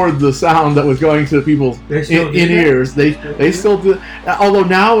record the sound that was going to people's in-ears. They still do. Although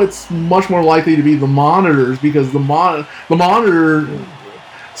now it's much more likely to be the monitors because the monitor.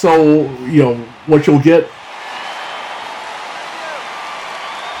 So what you'll get.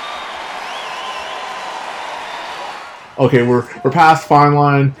 Okay, we're past Fine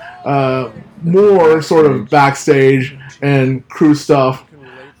Line. More sort of backstage and crew stuff.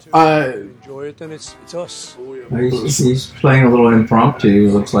 Enjoy it, then it's us. He's playing a little impromptu.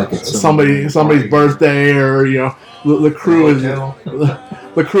 Looks like it's somebody's birthday, or the crew is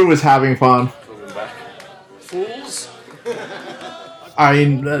the crew is having fun. Fools.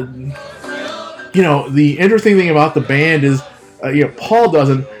 The interesting thing about the band is, Paul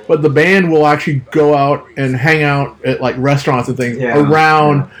doesn't, but the band will actually go out and hang out at like restaurants and things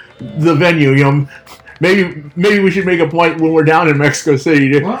around the venue. Maybe we should make a point when we're down in Mexico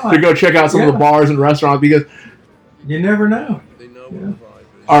City to go check out some of the bars and restaurants because you never know.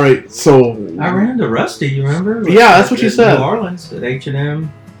 All right, so I ran to Rusty. You remember? Yeah, that's what you said. New Orleans at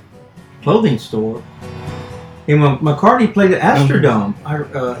H&M clothing store. And when McCartney played at Astrodome,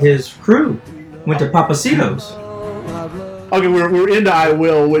 his crew went to Papacitos. Okay, we're into I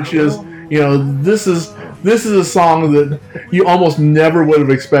Will, which is this is a song that you almost never would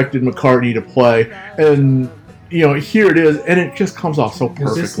have expected McCartney to play, and here it is, and it just comes off so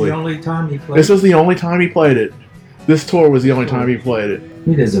perfectly. Is this the only time he played? This was the only time he played it. This tour was the only time he played it.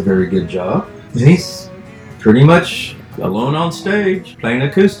 He does a very good job. And he's pretty much alone on stage playing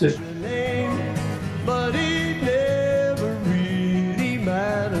acoustic. But it never really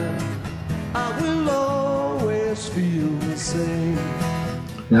mattered. I will always feel the same.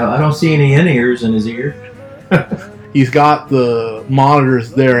 Now, I don't see any in-ears in his ear. He's got the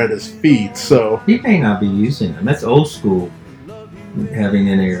monitors there at his feet, so he may not be using them. That's old school, having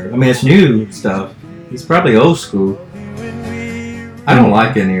in-ear. I mean, it's new stuff. He's probably old school. I don't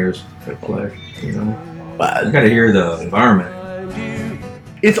like in-ears to play, But I got to hear the environment.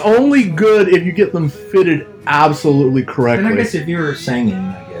 It's only good if you get them fitted absolutely correctly. And I guess if you're singing,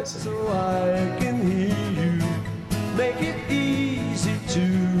 I guess. So I can hear you. Make it easy to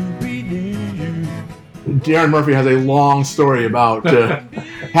be near you. Darren Murphy has a long story about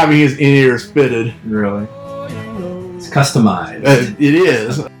having his in-ears fitted. Really? It's customized. It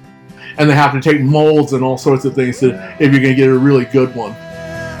is. And they have to take molds and all sorts of things if you're going to get a really good one.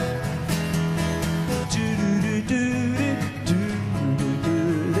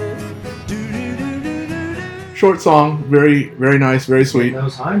 Short song, very, very nice, very sweet.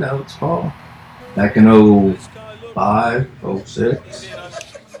 Those high notes, Paul. Back in 05, 06.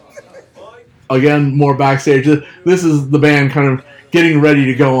 Again, more backstage. This is the band kind of getting ready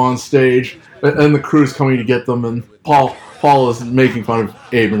to go on stage, and the crew's coming to get them, and Paul is making fun of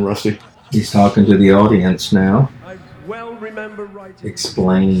Abe and Rusty. He's talking to the audience now. I well remember writing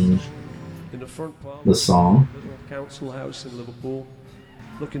Explain in the front part the song. Council House in Liverpool,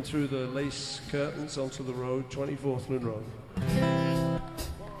 looking through the lace curtains onto the road, 24th Road.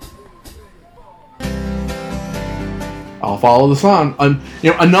 I'll follow the sun.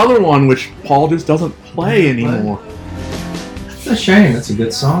 Another one which Paul just doesn't play anymore. It's a shame. That's a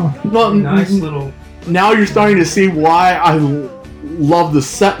good song. Well, nice little. Now you're starting to see why I love the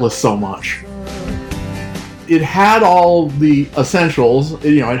set list so much. It had all the essentials.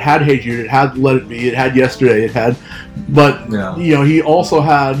 It had Hey Jude, it had Let It Be, it had Yesterday, but he also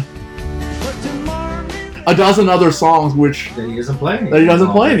had a dozen other songs which that he doesn't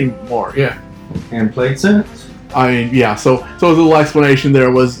play anymore. Yeah, and played since. So the little explanation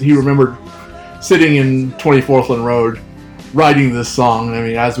there was he remembered sitting in 24th Road writing this song.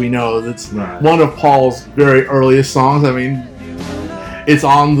 As we know, that's one of Paul's very earliest songs. It's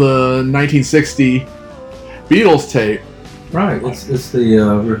on the 1960 Beatles tape, Right. It's the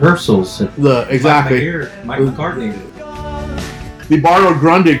rehearsals. Exactly. Mike McCartney. The borrowed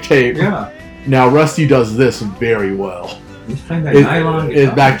Grundig tape. Yeah. Now Rusty does this very well. He's playing that nylon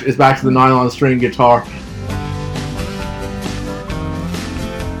guitar. It's back to the nylon string guitar.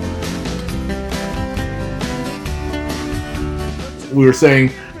 We were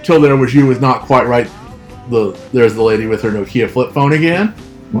saying "Till There Was You" was not quite right. There's the lady with her Nokia flip phone again.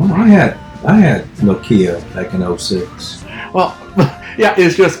 Well, I had Nokia back in 06. Well, yeah,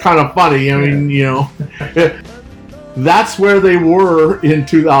 it's just kind of funny. I mean, that's where they were in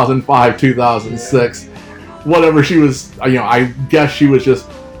 2005, 2006. Whatever she was, I guess she was just.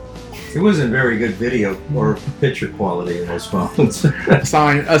 It wasn't very good video or picture quality in those phones. a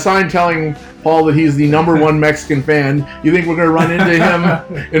sign telling Paul that he's the #1 Mexican fan. You think we're going to run into him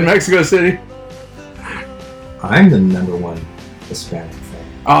in Mexico City? I'm the #1 Hispanic fan.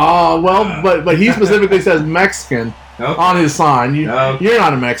 Well, but he specifically says Mexican on his sign. You're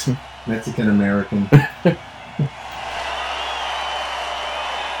not a Mexican. Mexican American.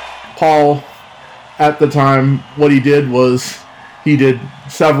 Paul, at the time, what he did was he did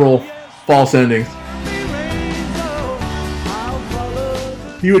several false endings.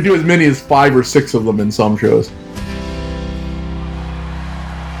 He would do as many as 5 or 6 of them in some shows.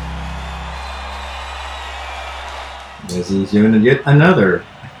 As he's doing yet another.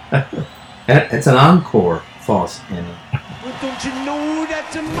 It's an encore false ending.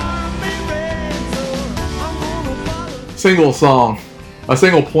 Single song. A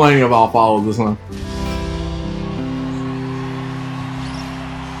single playing of "I'll Follow the Sun."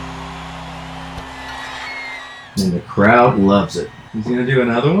 And the crowd loves it. He's going to do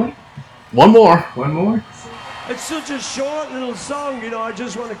another one? One more. One more? It's such a short little song, I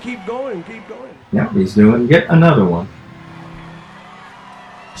just want to keep going. Yep, he's doing yet another one.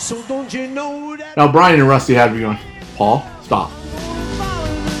 So don't you know that? Now Brian and Rusty had to be going, Paul, stop.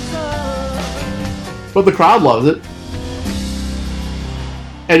 But the crowd loves it.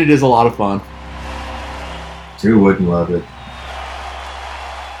 And it is a lot of fun. Who wouldn't love it?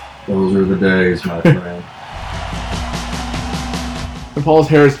 Those are the days, my friend. And Paul's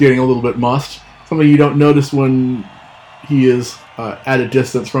hair is getting a little bit mussed. Something you don't notice when he is at a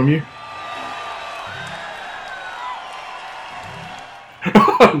distance from you.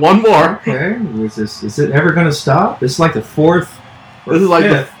 One more. Okay. Is it ever going to stop? It's like the fourth. This is like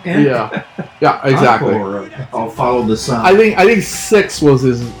yeah, exactly. I'll Follow the Sun. I think 6 was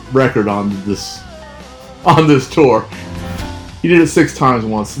his record on this tour. He did it 6 times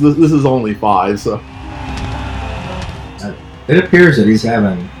once. This is only 5, so. It appears that he's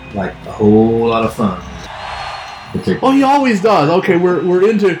having like a whole lot of fun. Well, he always does. Okay, we're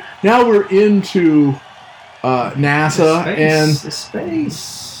into NASA and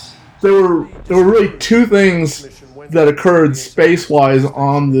space. There were really 2 things that occurred space-wise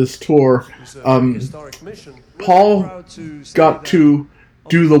on this tour. Paul got to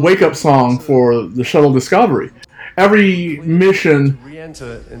do the wake-up song for the shuttle Discovery. Every mission,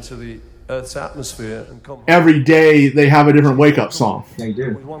 Re-enter into the Earth's atmosphere and come every day they have a different wake-up song. They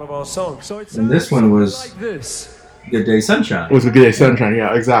do. with one of our songs. So it's And this one was like this. Good Day Sunshine. It was a Good Day Sunshine,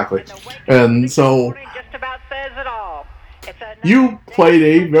 yeah, exactly. And so you played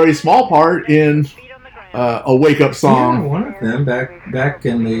a very small part in a wake-up song. Yeah, one of them back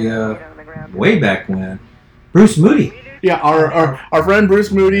in the way back when. Bruce Moody. Yeah, our friend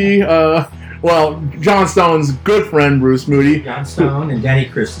Bruce Moody. John Stone's good friend Bruce Moody. John Stone and Danny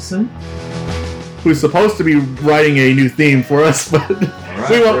Christensen. Who's supposed to be writing a new theme for us, but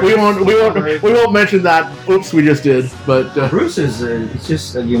we won't mention that. Oops, we just did. But Bruce is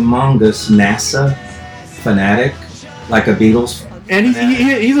just a humongous NASA fanatic, like a Beatles. And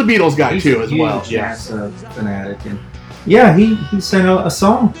he's a Beatles guy too, as well. Yeah, NASA fanatic, and yeah, he sent a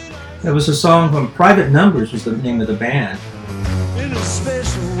song. It was a song from Private Numbers, was the name of the band. In a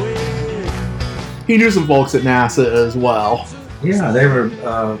special way. He knew some folks at NASA as well. Yeah, they were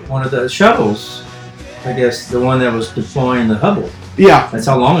one of the shuttles. I guess the one that was deploying the Hubble. Yeah. That's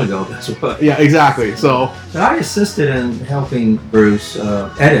how long ago this was. Yeah, exactly. So I assisted in helping Bruce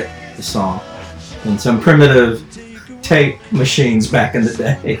edit the song in some primitive tape machines back in the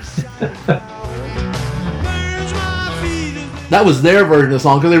day. that was their version of the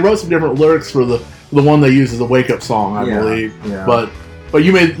song, because they wrote some different lyrics for the one they used as a wake-up song, I believe. Yeah. But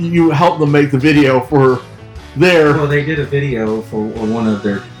you helped them make the video for their. Well, they did a video for one of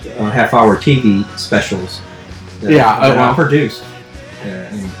their half-hour TV specials. That I produced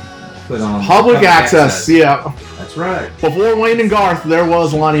and put on public access. Yeah, that's right. Before Wayne and Garth, there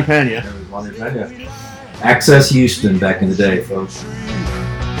was Lonnie Pena. Access Houston back in the day, folks.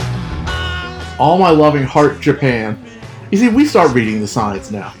 All My Loving Heart Japan. You see, we start reading the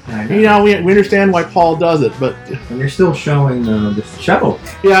signs now. I know. You know, we understand why Paul does it, but And they're still showing the shuttle.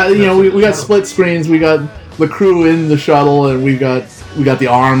 yeah, you know, we got split screens. We got the crew in the shuttle, and we got the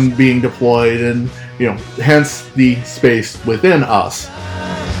arm being deployed, and you know, hence the space within us.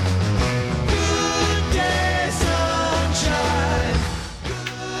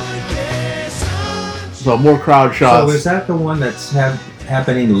 So more crowd shots. So is that the one that's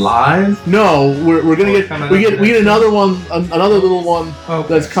happening live? No, we're gonna get another one, another little one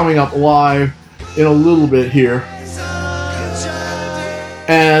that's coming up live in a little bit here.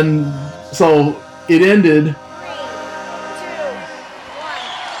 And so it ended.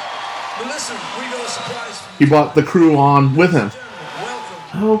 He brought the crew on with him.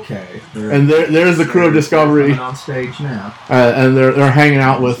 Okay. And there's the crew of Discovery on stage now. And they're hanging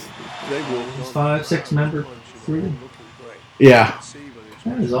out with 5-6 member crew. Yeah.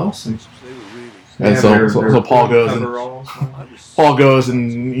 That is awesome. And so Paul goes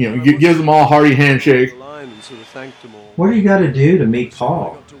and you know gives them all a hearty handshake. What do you got to do to meet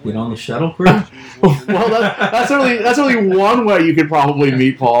Paul? Get on the shuttle crew? Well, that's only one way you could probably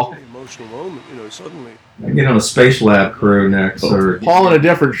meet Paul. Emotional moment, you know, suddenly. Get on a space lab crew next. Or Paul in a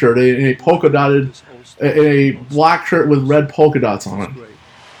different shirt, in a polka dotted, a black shirt with red polka dots on it.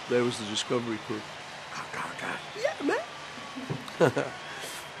 There was the Discovery crew. Yeah, man.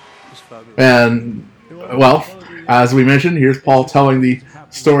 And well, as we mentioned, here's Paul telling the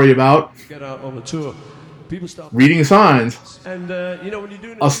story about Get out on the tour. People start reading signs. and you know when you're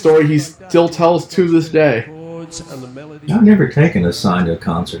doing A story he still tells to this day. and the melody. I've never taken a sign to a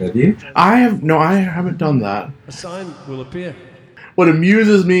concert, have you? I haven't done that. A sign will appear. What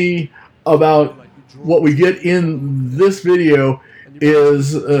amuses me about what we get in this video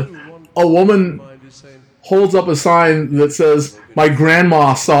is a woman holds up a sign that says, "My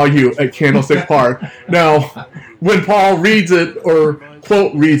grandma saw you at Candlestick Park." Now, when Paul reads it, or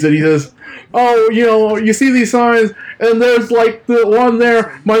quote reads it, he says, "Oh, you know, you see these signs, and there's like the one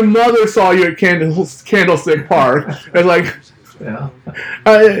there, my mother saw you at Candlestick Park." It's like, yeah.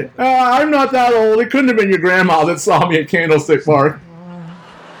 I'm not that old. It couldn't have been your grandma that saw me at Candlestick Park.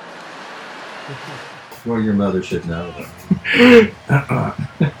 Well, your mother should know.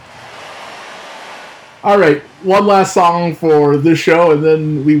 All right, one last song for this show, and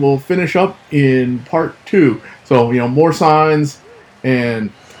then we will finish up in part 2. So, you know, more signs,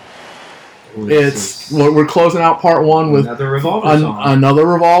 and we're closing out part 1 with another Revolver song. Another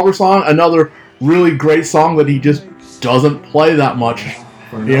Revolver song, another really great song that he just doesn't play that much,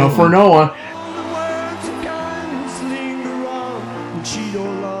 for no one.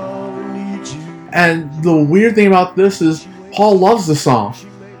 And the weird thing about this is Paul loves the song.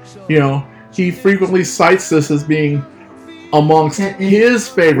 You know, he frequently cites this as being amongst his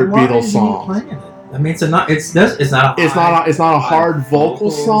favorite Beatles songs. I mean, it's not a hard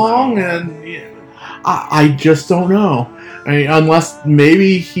vocal song, and I just don't know. I mean, unless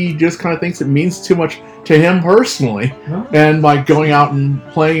maybe he just kind of thinks it means too much to him personally, and by going out and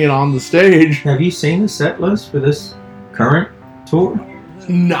playing it on the stage. Have you seen the set list for this current tour?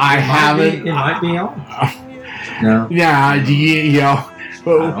 No, I haven't. It might be on. No. Yeah, you know,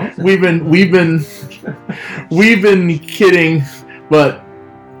 we've been kidding, but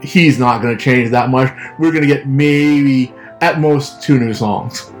he's not going to change that much. We're going to get maybe at most 2 new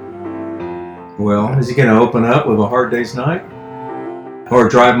songs. Well, is he going to open up with A Hard Day's Night? Or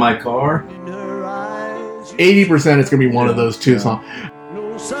Drive My Car? 80% it's going to be one of those 2 songs.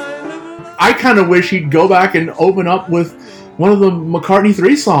 I kind of wish he'd go back and open up with one of the McCartney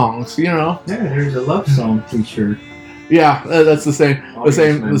 3 songs, you know. Yeah, there's a love song t-shirt. Yeah, that's the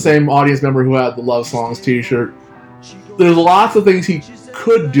same audience member who had the Love Songs t-shirt. There's lots of things he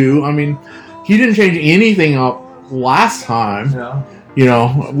could do. I mean, he didn't change anything up last time. No. You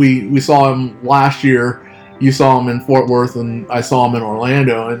know, we saw him last year. You saw him in Fort Worth, and I saw him in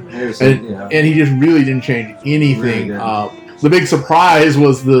Orlando, and he just really didn't change anything up. The big surprise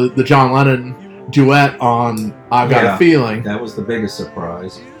was the John Lennon duet on I've Got a Feeling. That was the biggest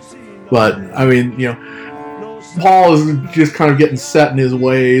surprise. But, I mean, you know, Paul is just kind of getting set in his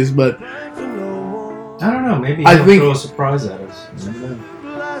ways, but I don't know, maybe he'll throw a surprise at us. I don't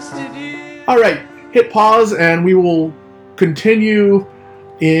know. All right, hit pause, and we will continue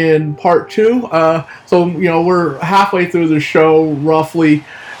in part 2. So, you know, we're halfway through the show, roughly.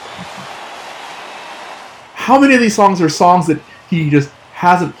 How many of these songs are songs that he just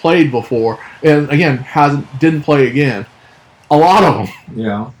hasn't played before, and again, didn't play again? A lot of them.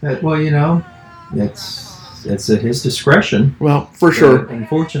 Yeah. Well, you know, it's at his discretion. Well, for sure.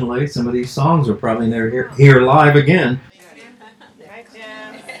 Unfortunately, some of these songs are probably never here live again.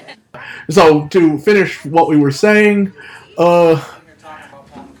 So, to finish what we were saying,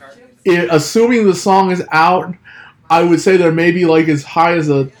 Assuming the song is out, I would say there may be like as high as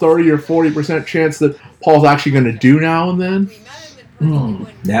a 30 or 40% chance that Paul's actually going to do Now and Then.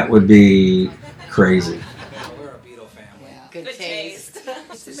 That would be crazy. Good taste.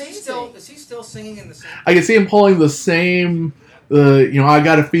 Is he still singing in the same? I can see him pulling the same, I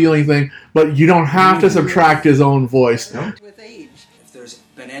got a feeling thing, but you don't have to subtract his own voice. With age, if there's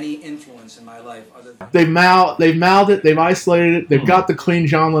been any influence in my life other than... They've mouthed it, they've isolated it, they've got the clean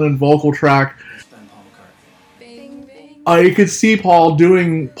John Lennon vocal track. I could see Paul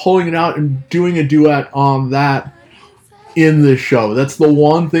pulling it out and doing a duet on that in this show. That's the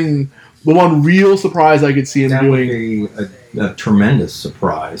one thing, the one real surprise I could see him doing. Would be a tremendous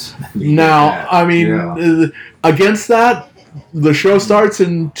surprise. Now, against that, the show starts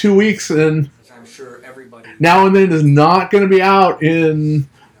in 2 weeks, and I'm sure everybody... Now and Then is not going to be out in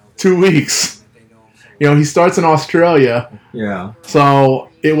 2 weeks. He starts in Australia. Yeah. So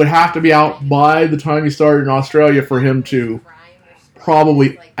it would have to be out by the time he started in Australia for him to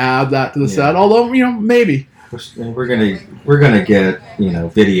probably add that to the set. Although, maybe. We're gonna get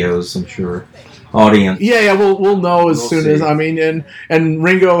videos, I'm sure. Audience. Yeah, we'll know as soon as and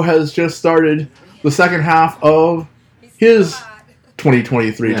Ringo has just started the second half of his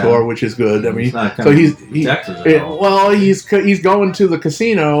 2023 tour, which is good. He's going to the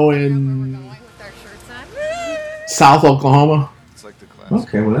casino in South Oklahoma.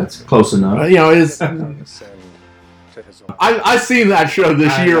 Okay, well that's close enough. I've seen that show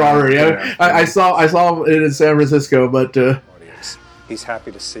this year already. I saw it in San Francisco, but he's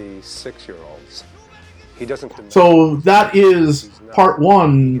happy to see 6-year-olds. He doesn't. So that is part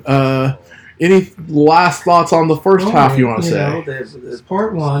one. Any last thoughts on the first half you want to say?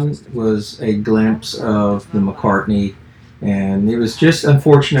 Part one was a glimpse of the McCartney, and it was just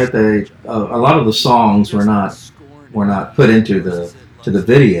unfortunate that a lot of the songs were not put into the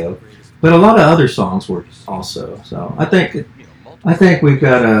video, but a lot of other songs were also. So I think we've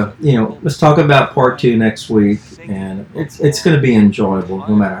got to let's talk about part two next week, and it's going to be enjoyable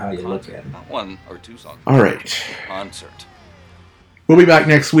no matter how you look at it. One or two songs. All right. Concert. We'll be back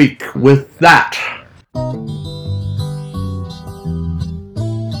next week with that.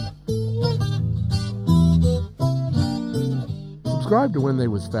 Subscribe to When They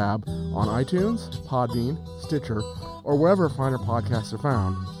Was Fab on iTunes, Podbean, Stitcher, or wherever finer podcasts are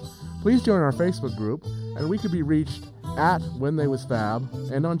found. Please join our Facebook group, and we could be reached at When They Was Fab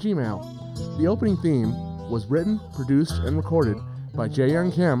and on Gmail. The opening theme was written, produced, and recorded by Jae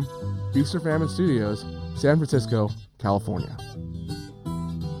Young Kim, Feast or Famine Studios, San Francisco, California.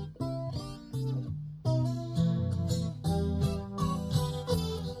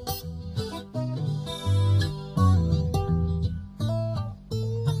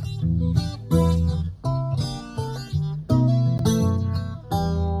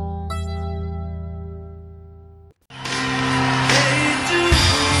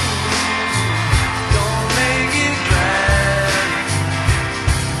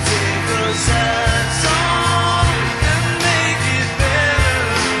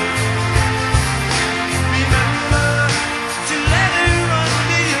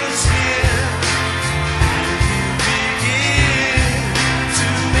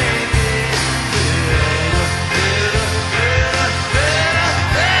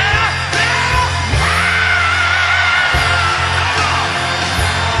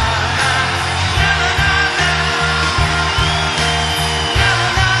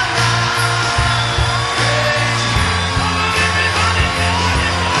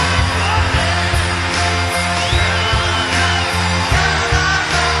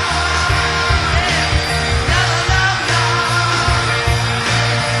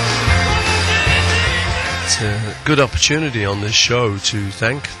 Good opportunity on this show to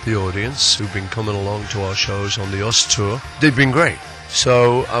thank the audience who've been coming along to our shows on the US tour. They've been great.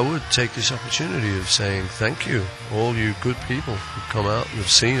 So I would take this opportunity of saying thank you, all you good people who've come out and have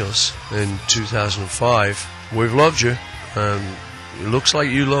seen us in 2005. We've loved you, and it looks like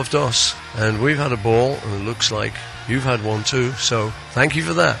you loved us, and we've had a ball, and it looks like you've had one too. So thank you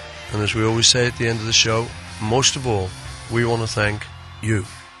for that. And as we always say at the end of the show, most of all, we want to thank you.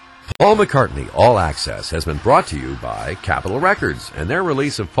 Paul McCartney All Access has been brought to you by Capitol Records and their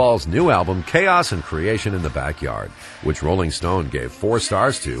release of Paul's new album Chaos and Creation in the Backyard, which Rolling Stone gave 4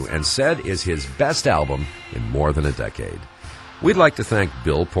 stars to and said is his best album in more than a decade. We'd like to thank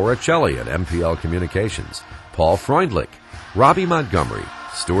Bill Porricelli at MPL Communications, Paul Freundlich, Robbie Montgomery,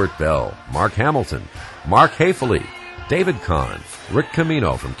 Stuart Bell, Mark Hamilton, Mark Haefele, David Kahn, Rick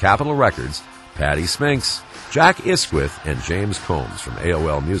Camino from Capitol Records, Patty Spinks, Jack Isquith and James Combs from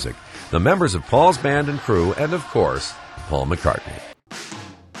AOL Music, the members of Paul's band and crew, and of course, Paul McCartney.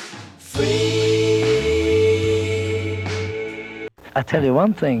 I tell you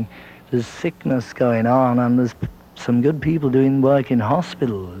one thing, there's sickness going on and there's some good people doing work in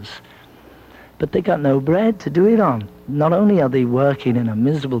hospitals, but they got no bread to do it on. Not only are they working in a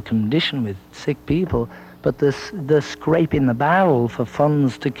miserable condition with sick people, but they're scraping the barrel for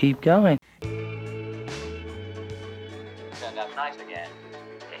funds to keep going. Turned up nice again.